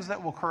 2 things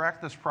that will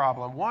correct this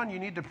problem. 1, you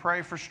need to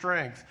pray for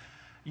strength.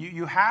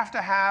 You have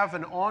to have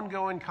an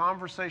ongoing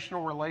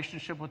conversational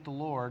relationship with the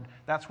Lord.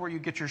 That's where you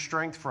get your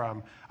strength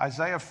from.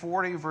 Isaiah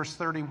 40, verse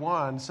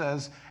 31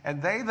 says,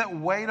 and they that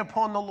wait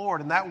upon the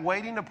Lord, and that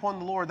waiting upon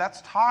the Lord,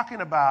 that's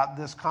talking about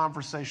this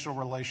conversational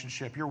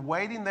relationship. You're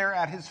waiting there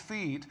at his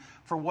feet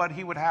for what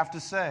he would have to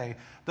say.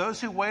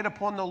 Those who wait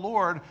upon the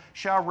Lord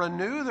shall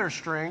renew their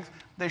strength.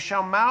 They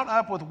shall mount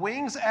up with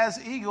wings as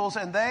eagles,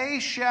 and they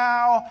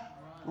shall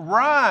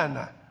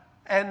run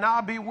and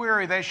not be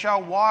weary. They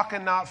shall walk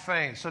and not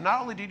faint. So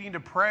not only do you need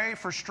to pray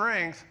for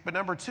strength, but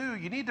number 2,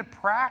 you need to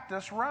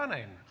practice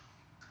running.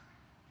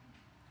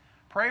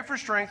 Pray for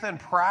strength and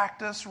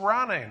practice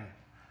running.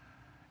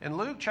 In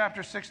Luke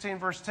chapter 16,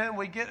 verse 10,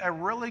 we get a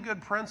really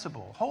good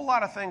principle. A whole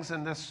lot of things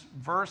in this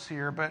verse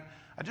here, but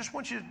I just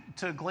want you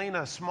to glean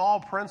a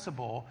small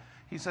principle.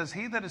 He says,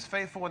 he that is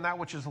faithful in that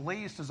which is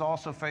least is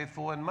also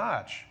faithful in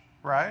much,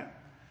 right?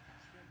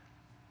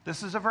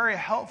 This is a very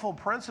helpful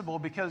principle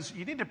because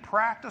you need to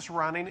practice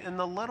running in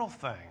the little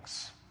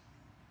things.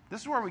 This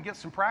is where we get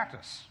some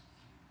practice.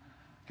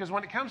 Because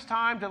when it comes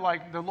time to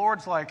the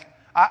Lord's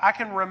I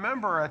can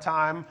remember a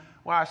time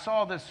when I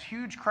saw this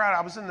huge crowd. I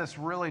was in this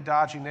really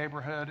dodgy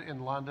neighborhood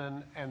in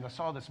London, and I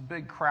saw this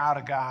big crowd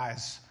of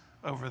guys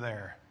over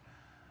there.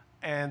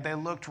 And they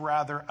looked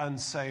rather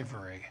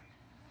unsavory.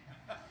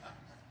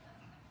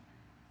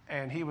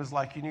 And he was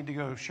like, you need to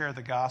go share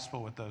the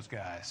gospel with those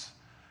guys.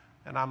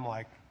 And I'm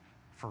like,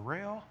 for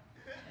real?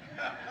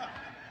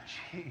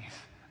 Jeez,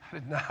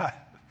 I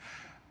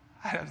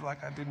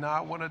did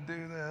not want to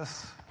do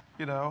this,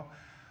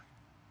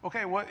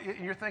 Okay,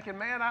 you're thinking,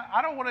 man,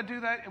 I don't want to do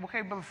that.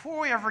 Okay, but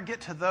before we ever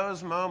get to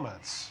those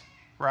moments,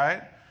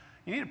 right,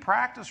 you need to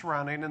practice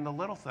running in the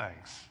little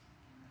things.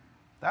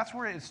 That's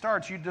where it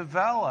starts. You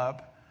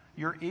develop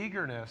your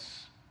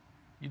eagerness.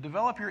 You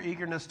develop your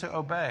eagerness to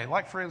obey.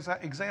 Like, for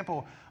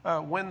example,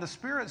 when the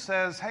Spirit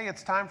says, hey,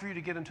 it's time for you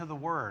to get into the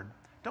Word,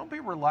 don't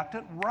be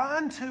reluctant.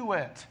 Run to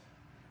it.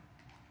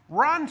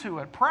 Run to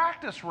it.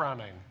 Practice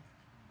running.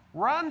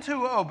 Run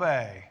to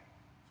obey.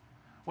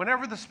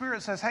 Whenever the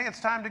Spirit says, hey, it's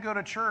time to go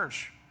to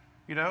church,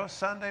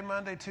 Sunday,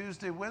 Monday,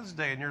 Tuesday,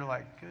 Wednesday, and you're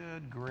like,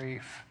 good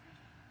grief.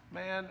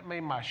 Man,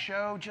 my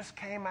show just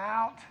came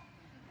out.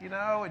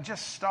 It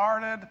just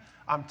started.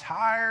 I'm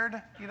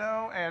tired,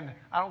 and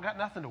I don't got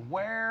nothing to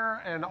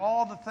wear and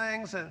all the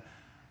things. And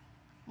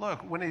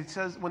look, when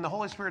the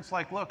Holy Spirit's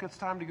like, look, it's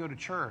time to go to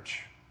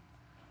church.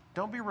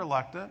 Don't be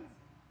reluctant.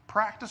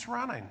 Practice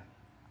running.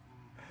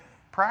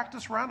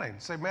 Practice running.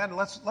 Say, man,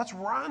 let's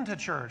run to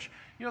church.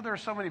 There are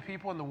so many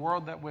people in the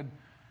world that would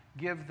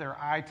give their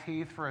eye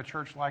teeth for a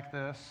church like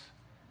this.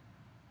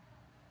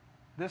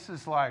 This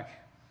is like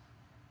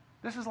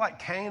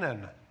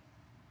Canaan,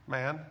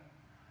 man.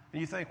 And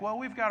you think, well,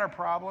 we've got our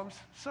problems.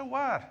 So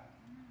what?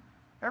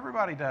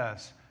 Everybody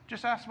does.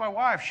 Just ask my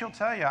wife. She'll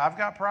tell you, I've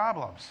got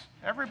problems.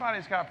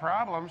 Everybody's got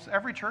problems.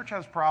 Every church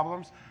has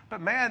problems. But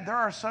man, there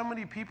are so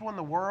many people in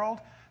the world,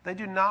 they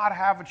do not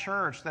have a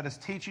church that is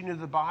teaching you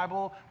the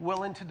Bible,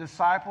 willing to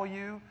disciple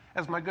you.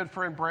 As my good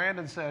friend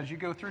Brandon says, you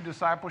go through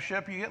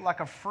discipleship, you get like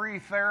a free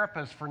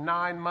therapist for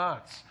 9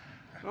 months.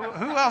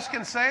 Who else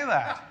can say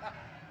that?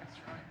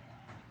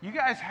 You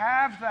guys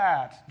have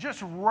that.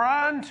 Just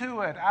run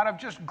to it out of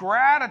just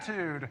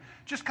gratitude.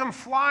 Just come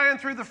flying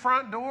through the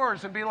front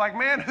doors and be like,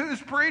 man,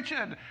 who's preaching?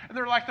 And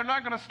they're like, they're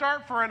not going to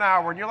start for an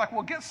hour. And you're like,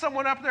 well, get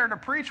someone up there to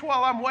preach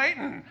while I'm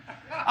waiting.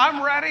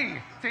 I'm ready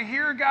to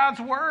hear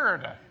God's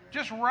word.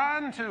 Just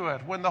run to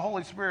it when the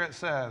Holy Spirit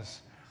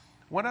says.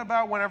 What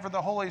about whenever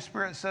the Holy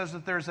Spirit says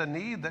that there's a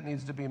need that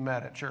needs to be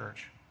met at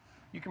church?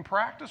 You can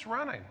practice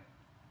running.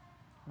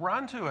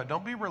 Run to it.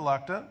 Don't be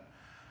reluctant.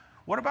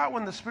 What about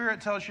when the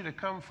Spirit tells you to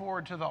come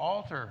forward to the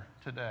altar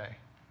today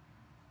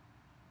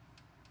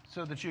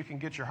so that you can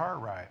get your heart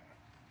right?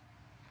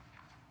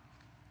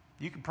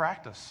 You can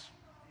practice.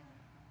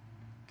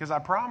 Because I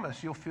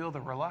promise you'll feel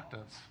the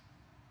reluctance.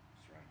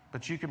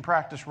 But you can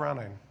practice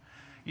running.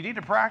 You need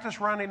to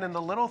practice running in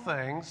the little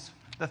things,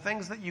 the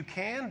things that you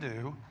can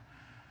do,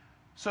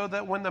 so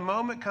that when the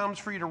moment comes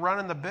for you to run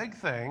in the big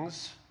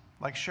things,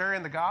 like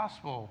sharing the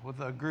gospel with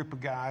a group of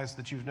guys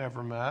that you've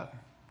never met,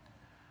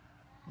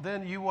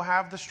 then you will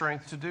have the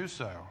strength to do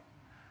so.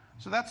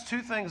 So that's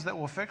two things that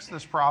will fix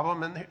this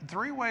problem. And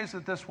 3 ways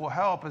that this will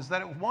help is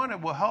that, one, it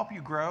will help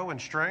you grow in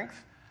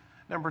strength.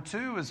 Number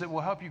 2 is it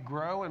will help you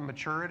grow in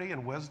maturity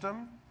and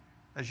wisdom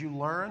as you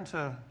learn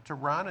to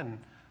run and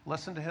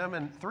listen to him.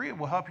 And 3, it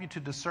will help you to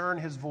discern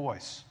his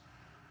voice.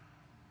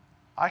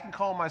 I can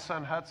call my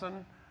son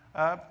Hudson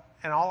up,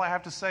 and all I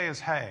have to say is,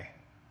 hey.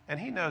 And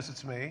he knows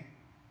it's me,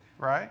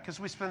 right? Because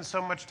we spend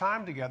so much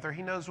time together.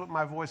 He knows what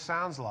my voice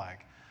sounds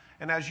like.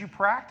 And as you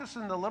practice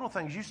in the little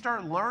things, you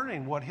start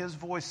learning what his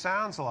voice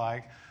sounds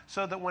like,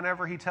 so that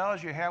whenever he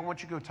tells you, hey, I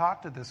want you to go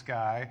talk to this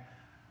guy,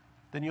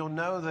 then you'll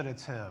know that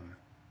it's him.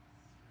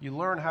 You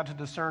learn how to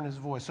discern his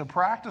voice. So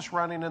practice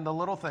running in the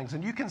little things.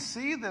 And you can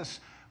see this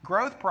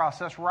growth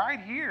process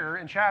right here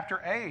in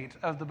chapter 8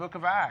 of the book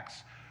of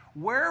Acts.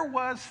 Where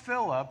was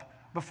Philip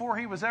before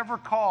he was ever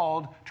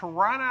called to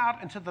run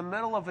out into the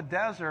middle of a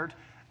desert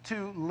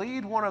to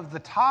lead one of the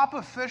top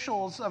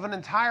officials of an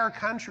entire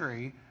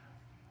country?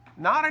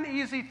 Not an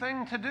easy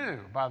thing to do,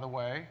 by the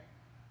way,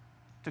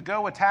 to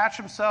go attach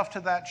himself to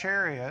that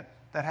chariot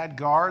that had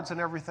guards and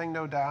everything,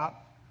 no doubt.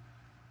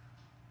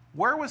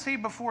 Where was he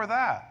before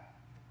that?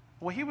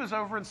 Well, he was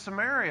over in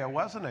Samaria,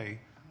 wasn't he?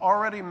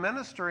 Already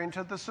ministering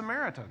to the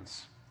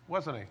Samaritans,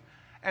 wasn't he?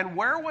 And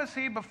where was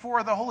he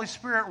before the Holy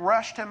Spirit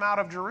rushed him out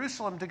of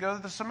Jerusalem to go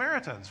to the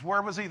Samaritans?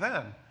 Where was he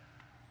then?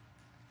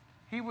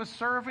 He was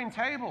serving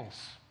tables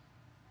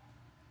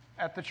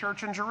at the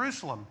church in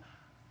Jerusalem.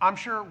 I'm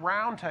sure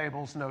round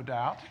tables, no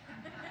doubt.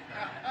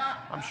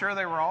 I'm sure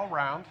they were all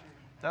round.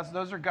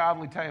 Those are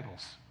godly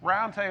tables.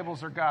 Round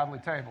tables are godly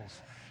tables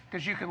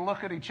because you can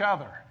look at each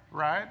other,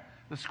 right?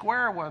 The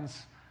square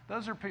ones,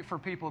 those are for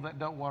people that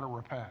don't want to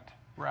repent,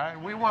 right?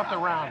 We want the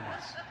round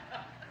ones.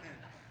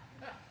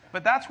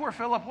 But that's where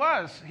Philip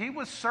was. He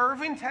was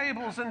serving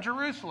tables in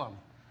Jerusalem.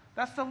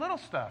 That's the little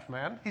stuff,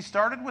 man. He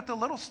started with the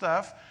little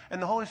stuff,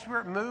 and the Holy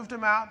Spirit moved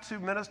him out to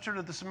minister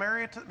to the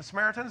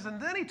Samaritans, and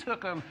then he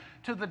took him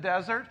to the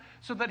desert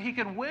so that he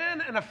could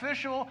win an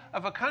official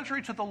of a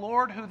country to the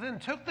Lord, who then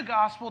took the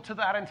gospel to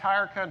that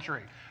entire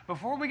country.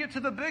 Before we get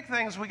to the big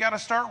things, we got to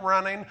start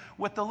running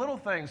with the little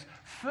things.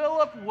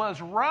 Philip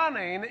was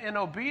running in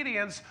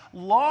obedience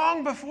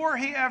long before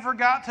he ever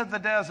got to the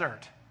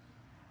desert.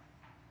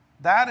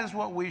 That is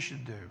what we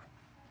should do.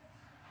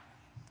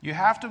 You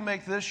have to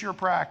make this your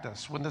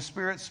practice. When the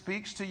Spirit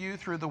speaks to you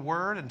through the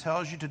Word and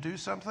tells you to do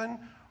something,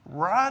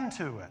 run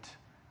to it.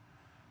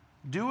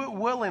 Do it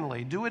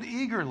willingly, do it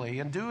eagerly,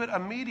 and do it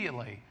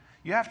immediately.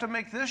 You have to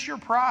make this your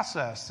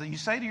process. So you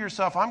say to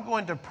yourself, I'm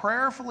going to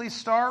prayerfully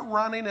start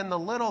running in the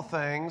little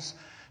things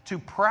to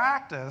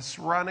practice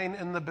running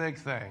in the big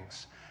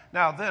things.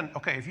 Now then,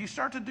 okay, if you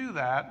start to do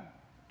that,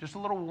 just a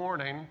little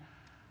warning,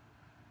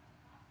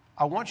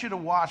 I want you to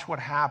watch what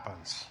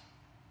happens.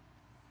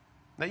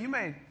 Now you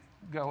may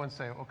go and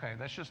say, okay,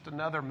 that's just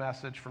another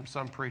message from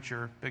some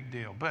preacher, big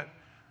deal. But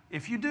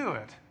if you do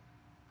it,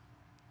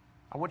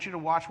 I want you to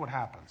watch what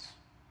happens.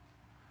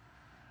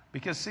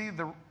 Because see,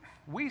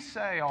 we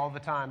say all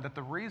the time that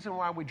the reason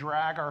why we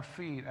drag our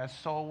feet as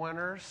soul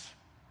winners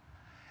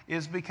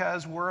is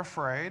because we're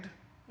afraid,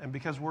 and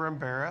because we're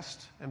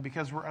embarrassed, and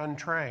because we're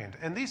untrained.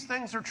 And these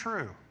things are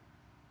true.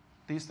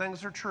 These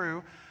things are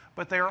true,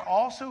 but they are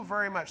also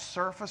very much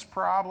surface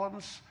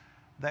problems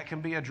that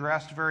can be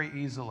addressed very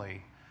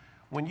easily.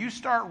 When you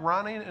start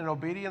running in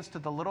obedience to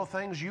the little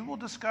things, you will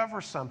discover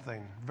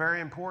something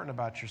very important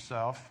about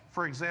yourself.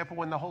 For example,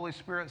 when the Holy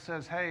Spirit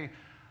says, hey,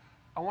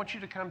 I want you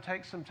to come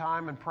take some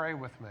time and pray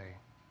with me.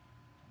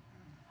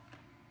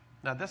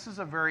 Now, this is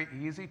a very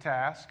easy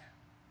task.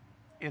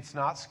 It's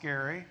not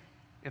scary.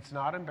 It's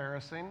not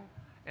embarrassing.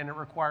 And it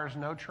requires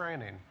no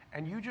training.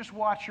 And you just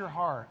watch your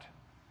heart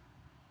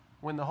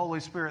when the Holy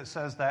Spirit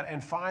says that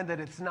and find that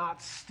it's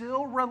not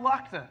still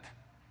reluctant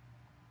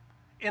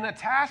in a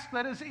task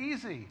that is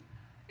easy.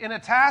 In a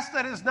task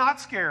that is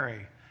not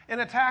scary, in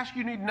a task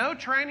you need no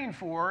training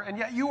for, and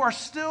yet you are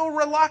still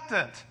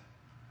reluctant.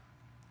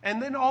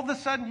 And then all of a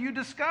sudden you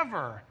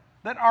discover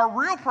that our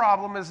real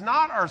problem is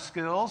not our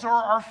skills or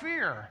our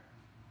fear.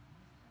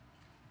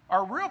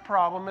 Our real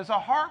problem is a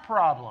heart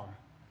problem.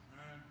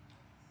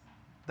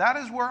 That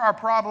is where our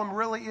problem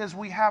really is.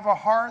 We have a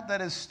heart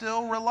that is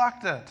still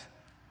reluctant.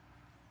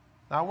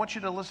 Now I want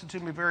you to listen to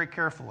me very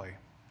carefully.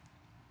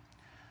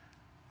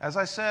 As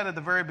I said at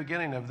the very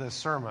beginning of this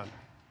sermon,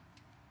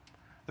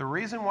 the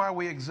reason why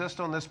we exist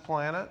on this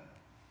planet,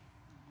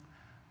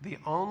 The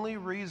only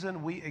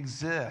reason we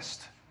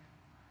exist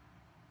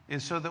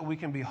is so that we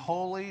can be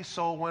holy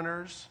soul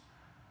winners,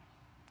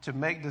 to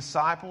make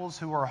disciples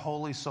who are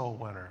holy soul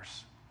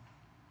winners.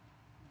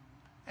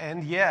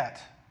 And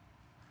yet,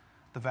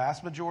 the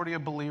vast majority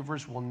of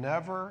believers will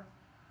never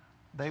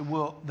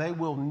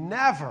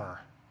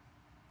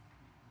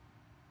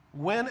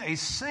win a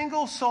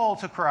single soul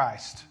to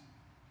Christ.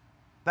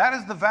 That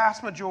is the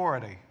vast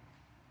majority.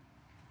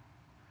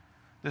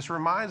 This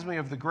reminds me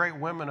of the great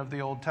women of the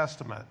Old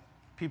Testament.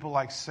 People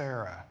like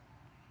Sarah.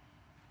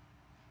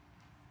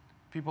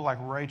 People like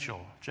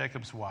Rachel,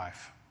 Jacob's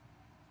wife.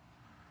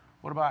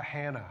 What about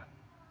Hannah,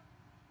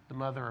 the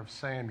mother of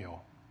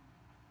Samuel?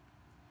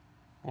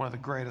 One of the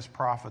greatest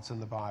prophets in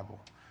the Bible.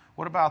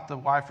 What about the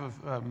wife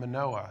of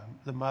Manoah,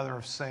 the mother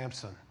of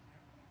Samson?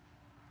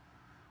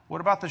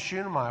 What about the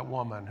Shunammite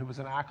woman who was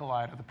an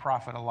acolyte of the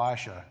prophet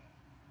Elisha?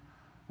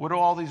 What do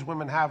all these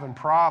women have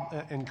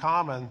in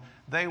common?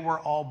 They were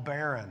all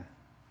barren.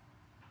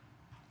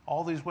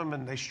 All these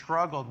women, they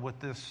struggled with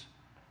this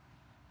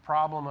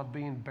problem of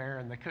being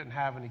barren. They couldn't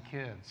have any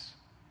kids.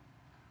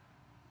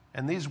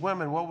 And these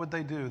women, what would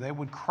they do? They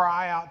would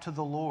cry out to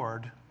the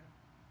Lord,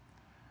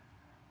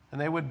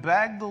 and they would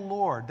beg the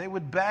Lord. They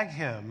would beg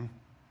him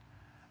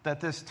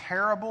that this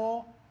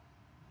terrible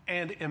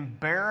and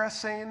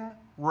embarrassing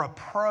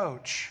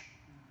reproach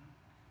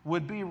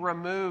would be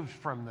removed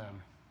from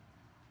them.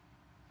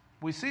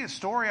 We see it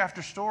story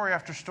after story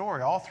after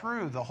story, all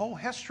through the whole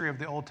history of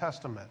the Old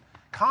Testament,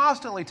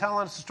 constantly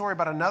telling us a story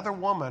about another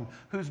woman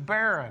who's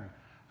barren,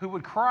 who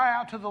would cry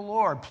out to the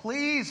Lord,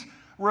 please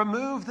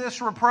remove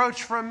this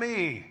reproach from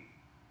me.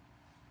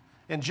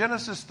 In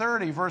Genesis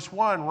 30, verse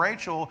 1,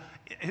 Rachel,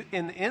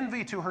 in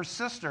envy to her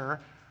sister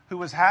who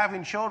was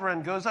having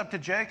children, goes up to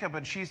Jacob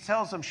and she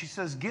tells him, she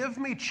says, give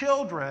me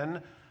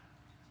children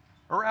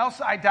or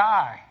else I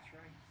die.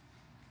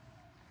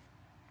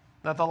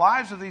 Now, the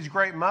lives of these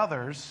great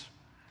mothers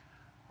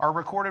are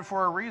recorded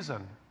for a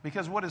reason,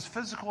 because what is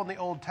physical in the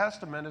Old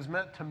Testament is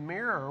meant to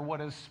mirror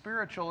what is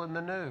spiritual in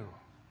the New.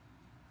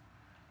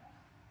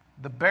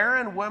 The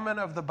barren women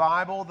of the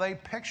Bible, they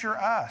picture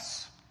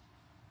us.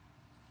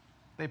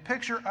 They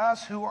picture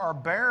us who are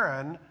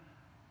barren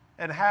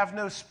and have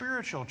no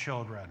spiritual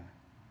children.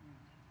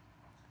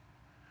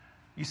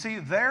 You see,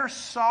 their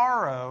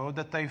sorrow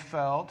that they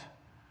felt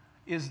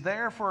is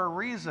there for a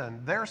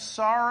reason. Their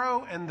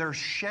sorrow and their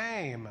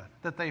shame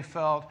that they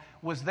felt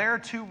was there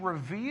to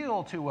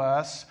reveal to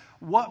us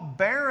what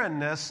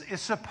barrenness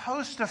is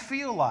supposed to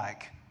feel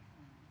like.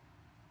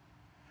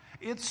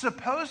 It's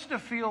supposed to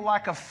feel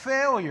like a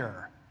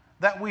failure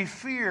that we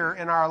fear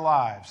in our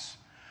lives.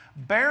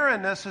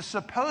 Barrenness is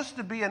supposed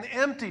to be an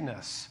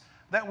emptiness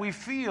that we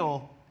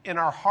feel in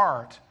our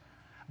heart.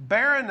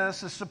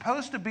 Barrenness is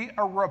supposed to be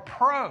a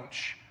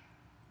reproach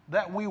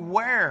that we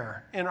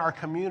wear in our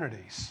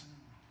communities.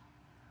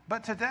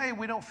 But today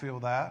we don't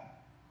feel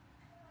that.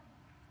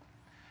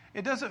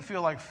 It doesn't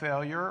feel like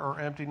failure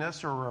or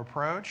emptiness or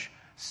reproach.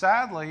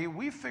 Sadly,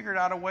 we've figured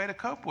out a way to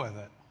cope with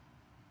it.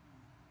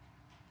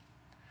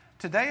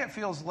 Today it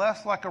feels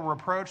less like a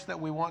reproach that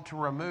we want to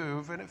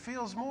remove, and it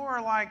feels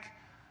more like,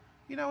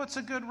 it's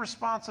a good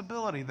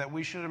responsibility that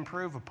we should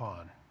improve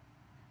upon.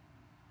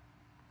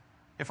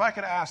 If I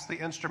could ask the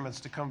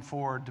instruments to come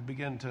forward to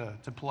begin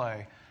to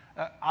play,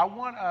 I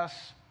want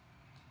us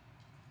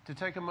to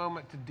take a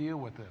moment to deal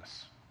with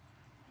this,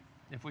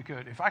 if we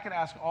could. If I could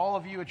ask all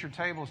of you at your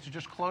tables to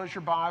just close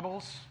your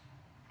Bibles.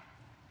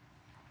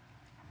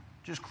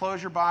 Just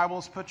close your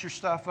Bibles, put your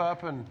stuff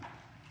up, and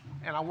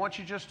I want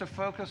you just to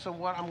focus on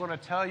what I'm going to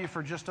tell you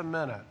for just a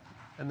minute,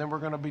 and then we're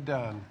going to be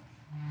done.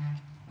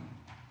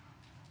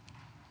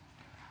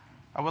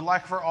 I would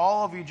like for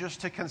all of you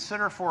just to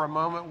consider for a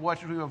moment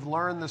what you have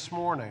learned this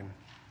morning.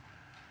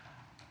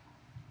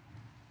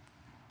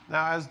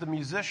 Now, as the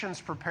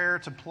musicians prepare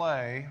to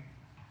play,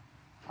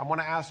 I want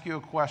to ask you a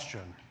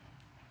question.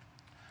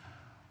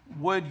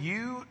 Would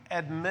you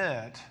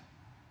admit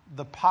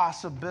the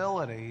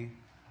possibility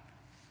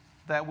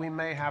that we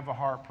may have a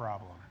heart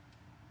problem?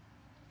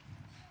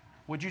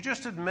 Would you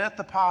just admit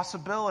the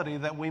possibility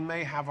that we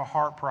may have a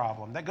heart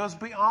problem that goes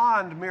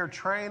beyond mere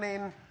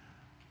training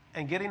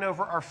and getting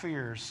over our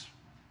fears?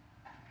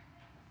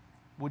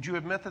 Would you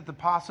admit that the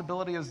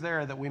possibility is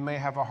there that we may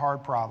have a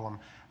heart problem?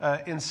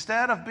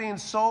 Instead of being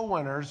soul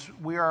winners,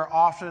 we are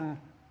often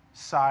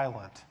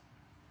silent.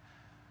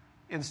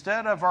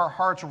 Instead of our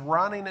hearts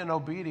running in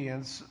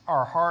obedience,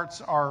 our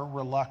hearts are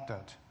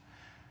reluctant.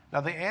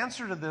 Now, the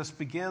answer to this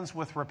begins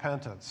with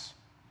repentance.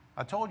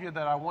 I told you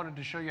that I wanted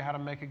to show you how to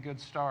make a good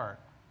start.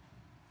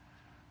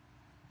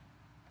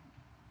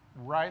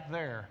 Right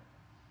there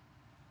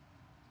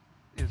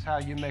is how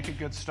you make a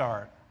good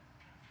start.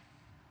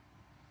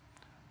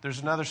 There's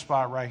another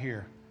spot right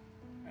here.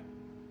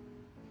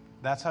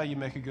 That's how you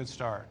make a good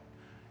start.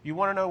 You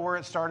want to know where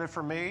it started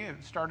for me? It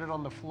started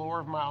on the floor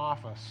of my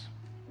office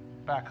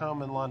back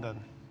home in London.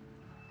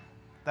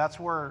 That's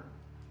where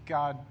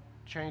God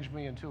changed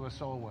me into a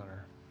soul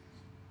winner.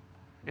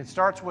 It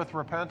starts with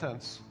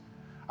repentance.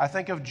 I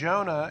think of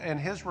Jonah and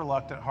his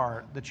reluctant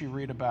heart that you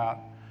read about.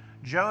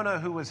 Jonah,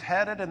 who was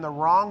headed in the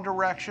wrong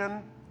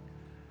direction,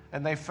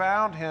 and they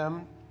found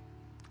him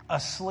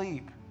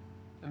asleep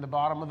in the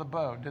bottom of the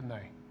boat, didn't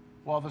they?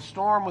 While the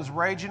storm was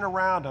raging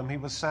around him, he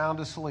was sound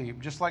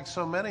asleep, just like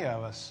so many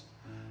of us.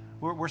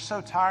 We're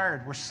so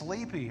tired. We're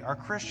sleepy. Our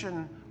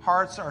Christian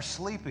hearts are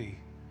sleepy.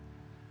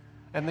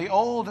 And the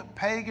old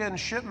pagan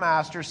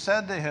shipmaster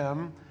said to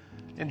him,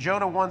 in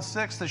Jonah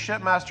 1:6, the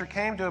shipmaster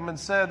came to him and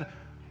said,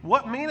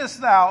 "What meanest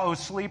thou, O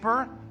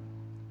sleeper?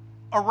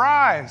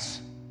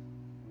 Arise,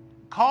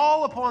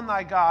 call upon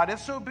thy God, if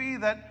so be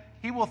that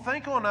he will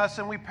think on us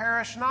and we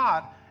perish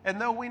not. And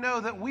though we know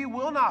that we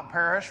will not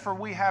perish, for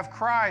we have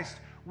Christ,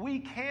 we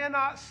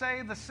cannot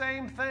say the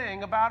same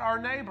thing about our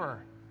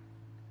neighbor.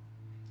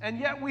 And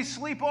yet we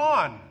sleep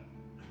on.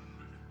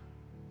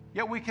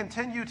 Yet we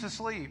continue to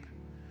sleep."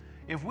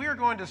 If we are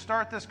going to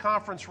start this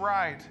conference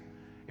right,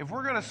 if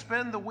we're going to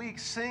spend the week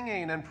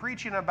singing and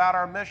preaching about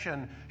our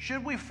mission,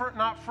 should we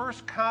not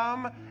first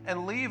come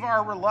and leave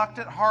our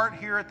reluctant heart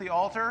here at the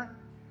altar?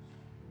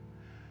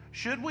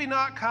 Should we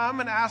not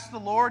come and ask the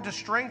Lord to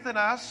strengthen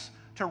us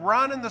to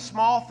run in the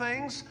small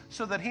things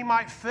so that he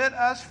might fit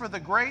us for the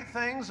great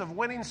things of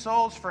winning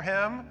souls for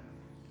him?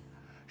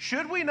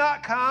 Should we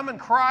not come and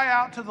cry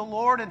out to the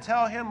Lord and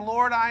tell him,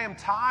 "Lord, I am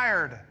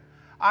tired.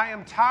 I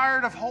am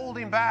tired of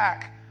holding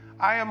back.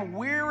 I am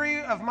weary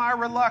of my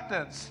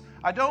reluctance.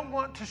 I don't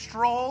want to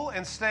stroll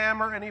and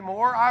stammer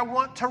anymore. I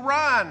want to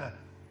run.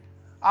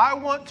 I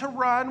want to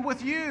run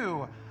with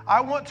you.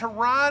 I want to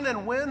run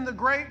and win the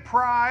great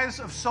prize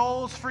of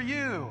souls for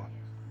you."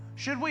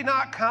 Should we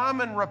not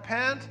come and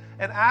repent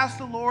and ask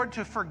the Lord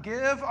to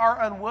forgive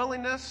our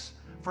unwillingness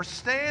for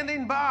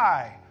standing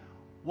by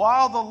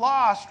while the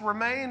lost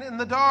remain in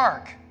the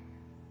dark?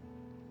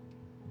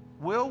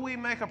 Will we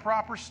make a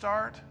proper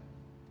start?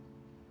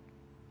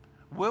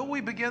 Will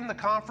we begin the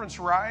conference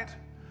right?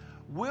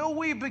 Will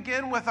we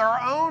begin with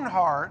our own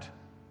heart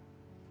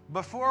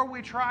before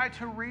we try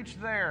to reach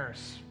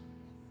theirs?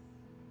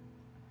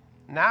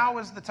 Now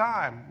is the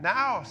time.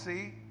 Now,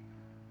 see,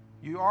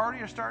 you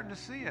already are starting to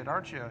see it,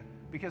 aren't you?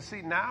 Because,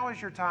 see, now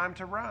is your time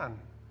to run.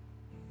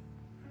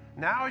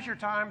 Now is your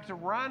time to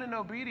run in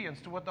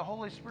obedience to what the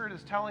Holy Spirit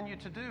is telling you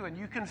to do. And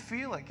you can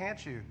feel it,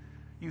 can't you?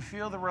 You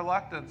feel the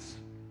reluctance.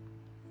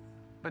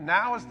 But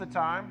now is the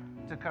time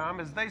to come.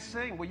 As they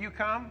sing, will you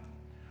come?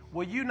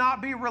 Will you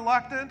not be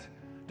reluctant?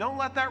 Don't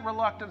let that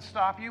reluctance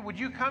stop you. Would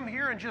you come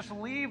here and just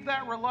leave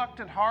that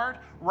reluctant heart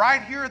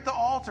right here at the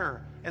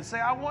altar and say,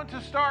 "I want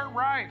to start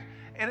right"?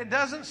 And it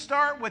doesn't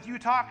start with you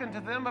talking to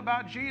them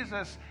about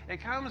Jesus.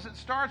 It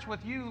starts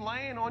with you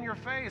laying on your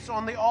face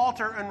on the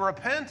altar and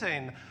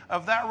repenting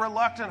of that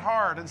reluctant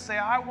heart and say,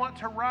 "I want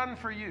to run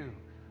for you.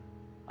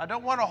 I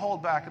don't want to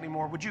hold back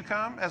anymore." Would you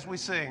come as we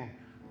sing?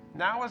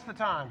 Now is the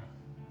time.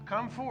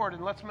 Come forward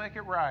and let's make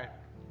it right.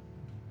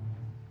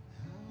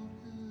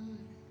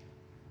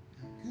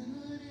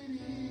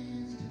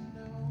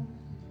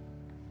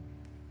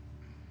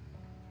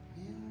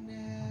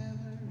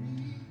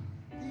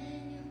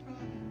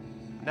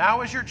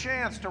 Now is your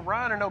chance to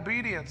run in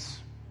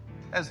obedience.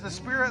 As the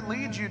Spirit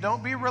leads you,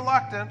 don't be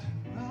reluctant.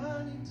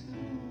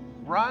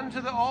 Run to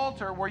the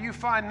altar where you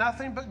find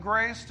nothing but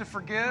grace to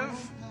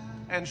forgive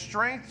and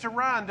strength to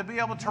run, to be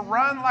able to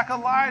run like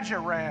Elijah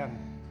ran,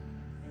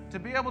 to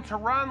be able to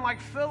run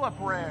like Philip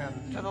ran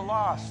to the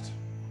lost.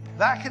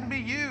 That can be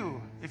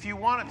you if you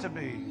want it to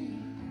be.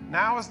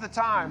 Now is the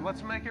time.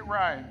 Let's make it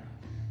right.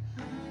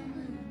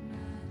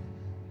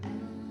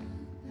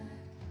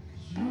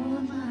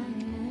 You're my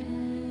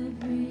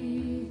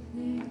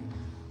everything.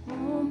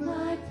 All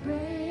my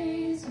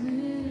praise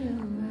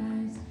will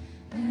rise,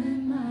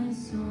 and my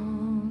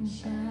song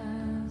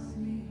shall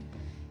sing.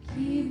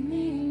 Keep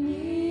me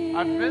near.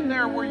 I've been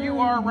there where you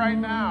are right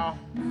now.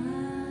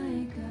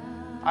 My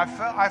God.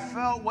 I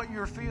felt what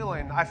you're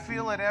feeling. I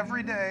feel it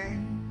every day.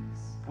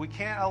 We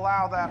can't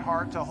allow that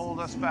heart to hold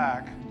us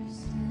back.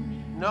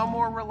 No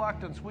more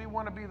reluctance. We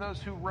want to be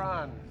those who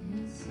run.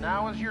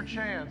 Now is your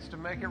chance to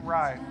make it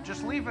right.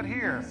 Just leave it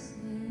here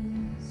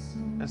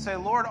and say,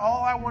 "Lord,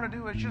 all I want to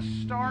do is just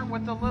start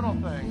with the little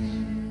things.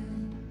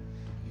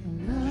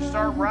 Just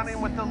start running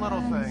with the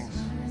little things."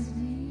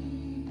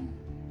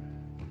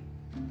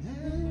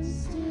 And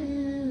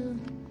still,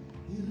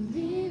 you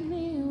leave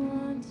me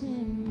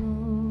wanting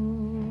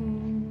more.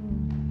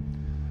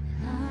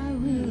 I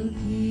will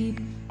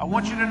keep I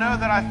want you to know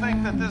that I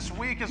think that this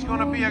week is going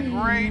to be a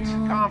great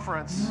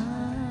conference.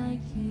 my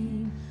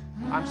King.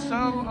 I'm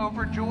so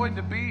overjoyed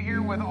to be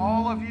here with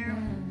all of you.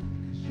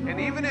 And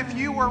even if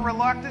you were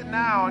reluctant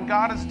now and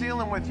God is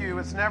dealing with you,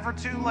 it's never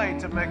too late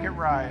to make it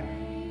right.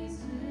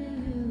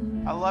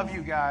 I love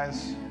you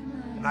guys,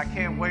 and I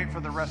can't wait for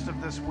the rest of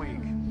this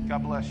week.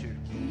 God bless you.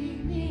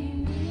 Keep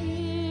me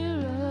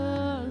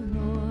nearer,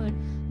 Lord,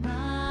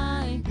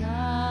 my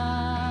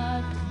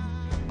God.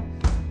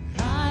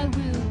 I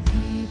will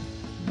keep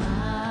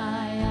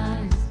my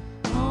eyes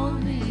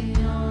only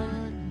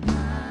on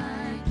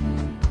my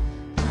King.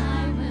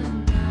 I will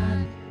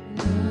not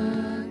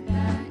look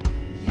back.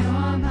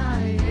 You're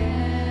my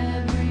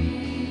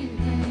everything.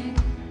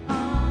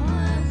 All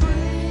my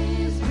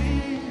praise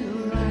will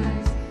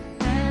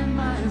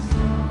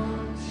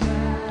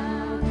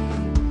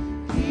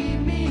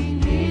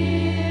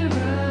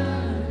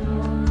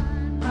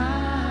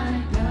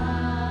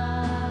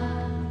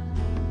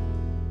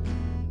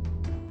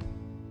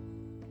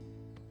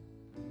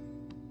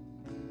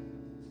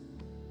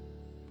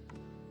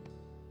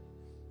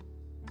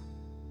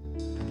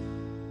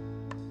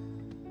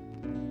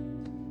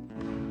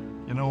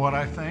You know what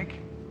I think?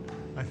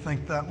 I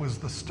think that was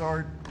the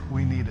start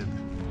we needed.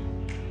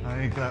 I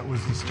think that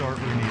was the start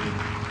we needed.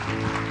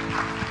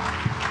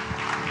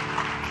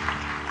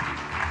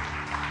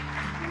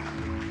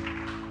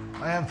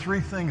 I have three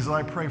things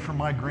I pray for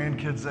my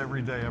grandkids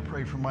every day. I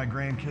pray for my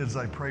grandkids.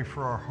 I pray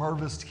for our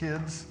harvest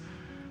kids.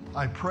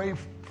 I pray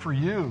for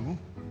you,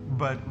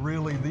 but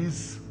really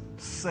these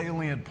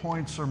salient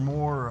points are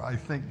more, I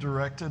think,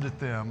 directed at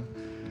them.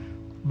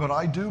 But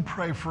I do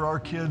pray for our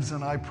kids,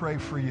 and I pray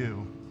for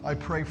you. I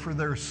pray for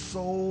their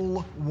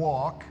soul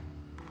walk.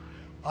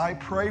 I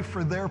pray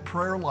for their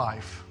prayer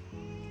life,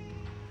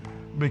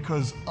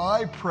 because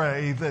I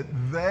pray that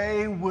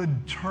they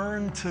would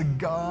turn to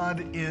God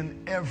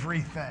in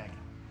everything.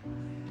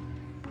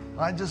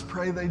 I just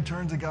pray they'd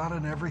turn to God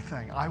in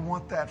everything. I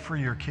want that for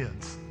your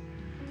kids.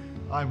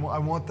 I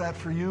want that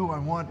for you. I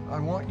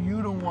want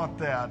you to want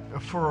that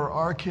for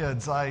our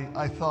kids.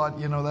 I thought,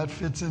 that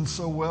fits in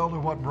so well to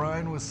what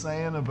Brian was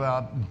saying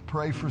about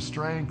pray for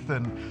strength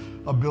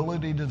and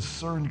ability to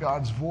discern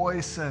God's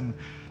voice. And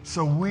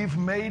so we've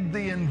made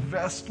the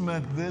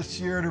investment this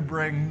year to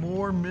bring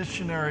more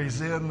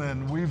missionaries in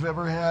than we've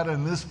ever had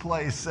in this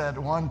place at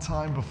one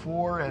time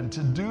before. And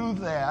to do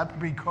that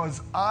because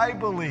I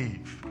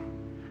believe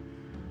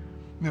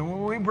that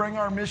when we bring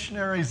our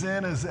missionaries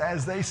in,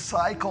 as they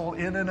cycle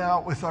in and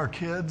out with our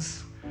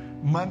kids,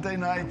 Monday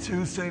night,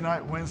 Tuesday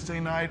night, Wednesday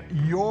night,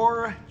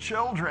 your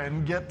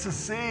children get to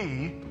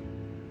see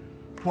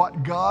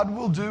what God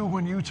will do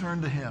when you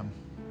turn to Him.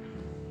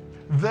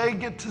 They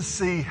get to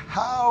see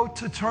how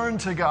to turn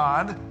to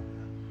God,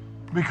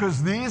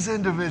 because these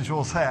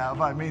individuals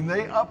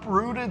they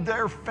uprooted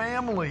their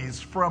families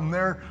from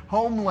their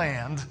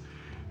homeland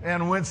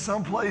and went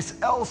someplace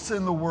else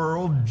in the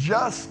world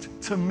just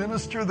to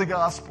minister the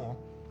gospel.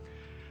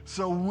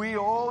 So we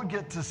all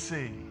get to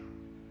see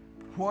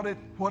what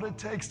it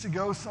takes to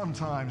go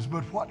sometimes,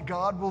 but what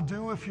God will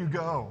do if you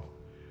go,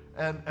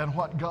 and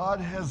what God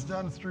has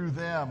done through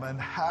them, and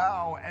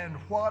how and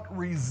what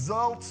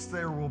results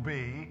there will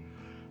be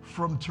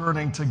from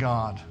turning to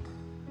God.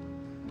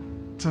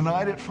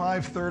 Tonight at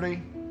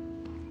 5:30,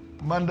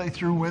 Monday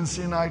through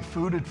Wednesday night,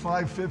 food at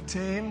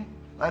 5:15.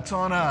 That's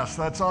on us.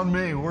 That's on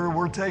me.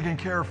 We're taking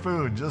care of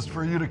food just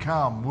for you to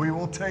come. We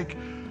will take,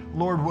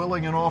 Lord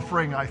willing, an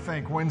offering, I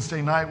think,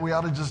 Wednesday night. We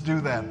ought to just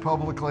do that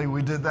publicly.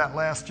 We did that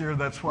last year.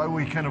 That's why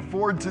we can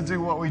afford to do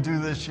what we do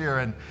this year.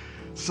 And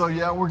so,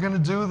 we're going to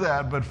do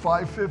that. But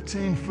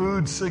 5:15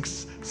 food,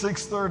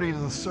 6:30 to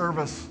the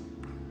service.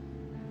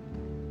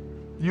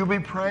 You'll be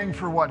praying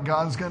for what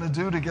God's going to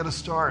do to get a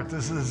start.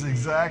 This is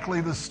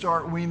exactly the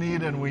start we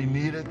need, and we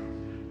need it.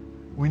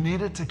 We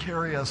need it to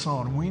carry us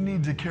on. We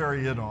need to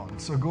carry it on.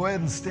 So go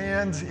ahead and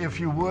stand if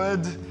you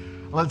would.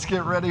 Let's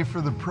get ready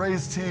for the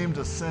praise team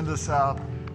to send us out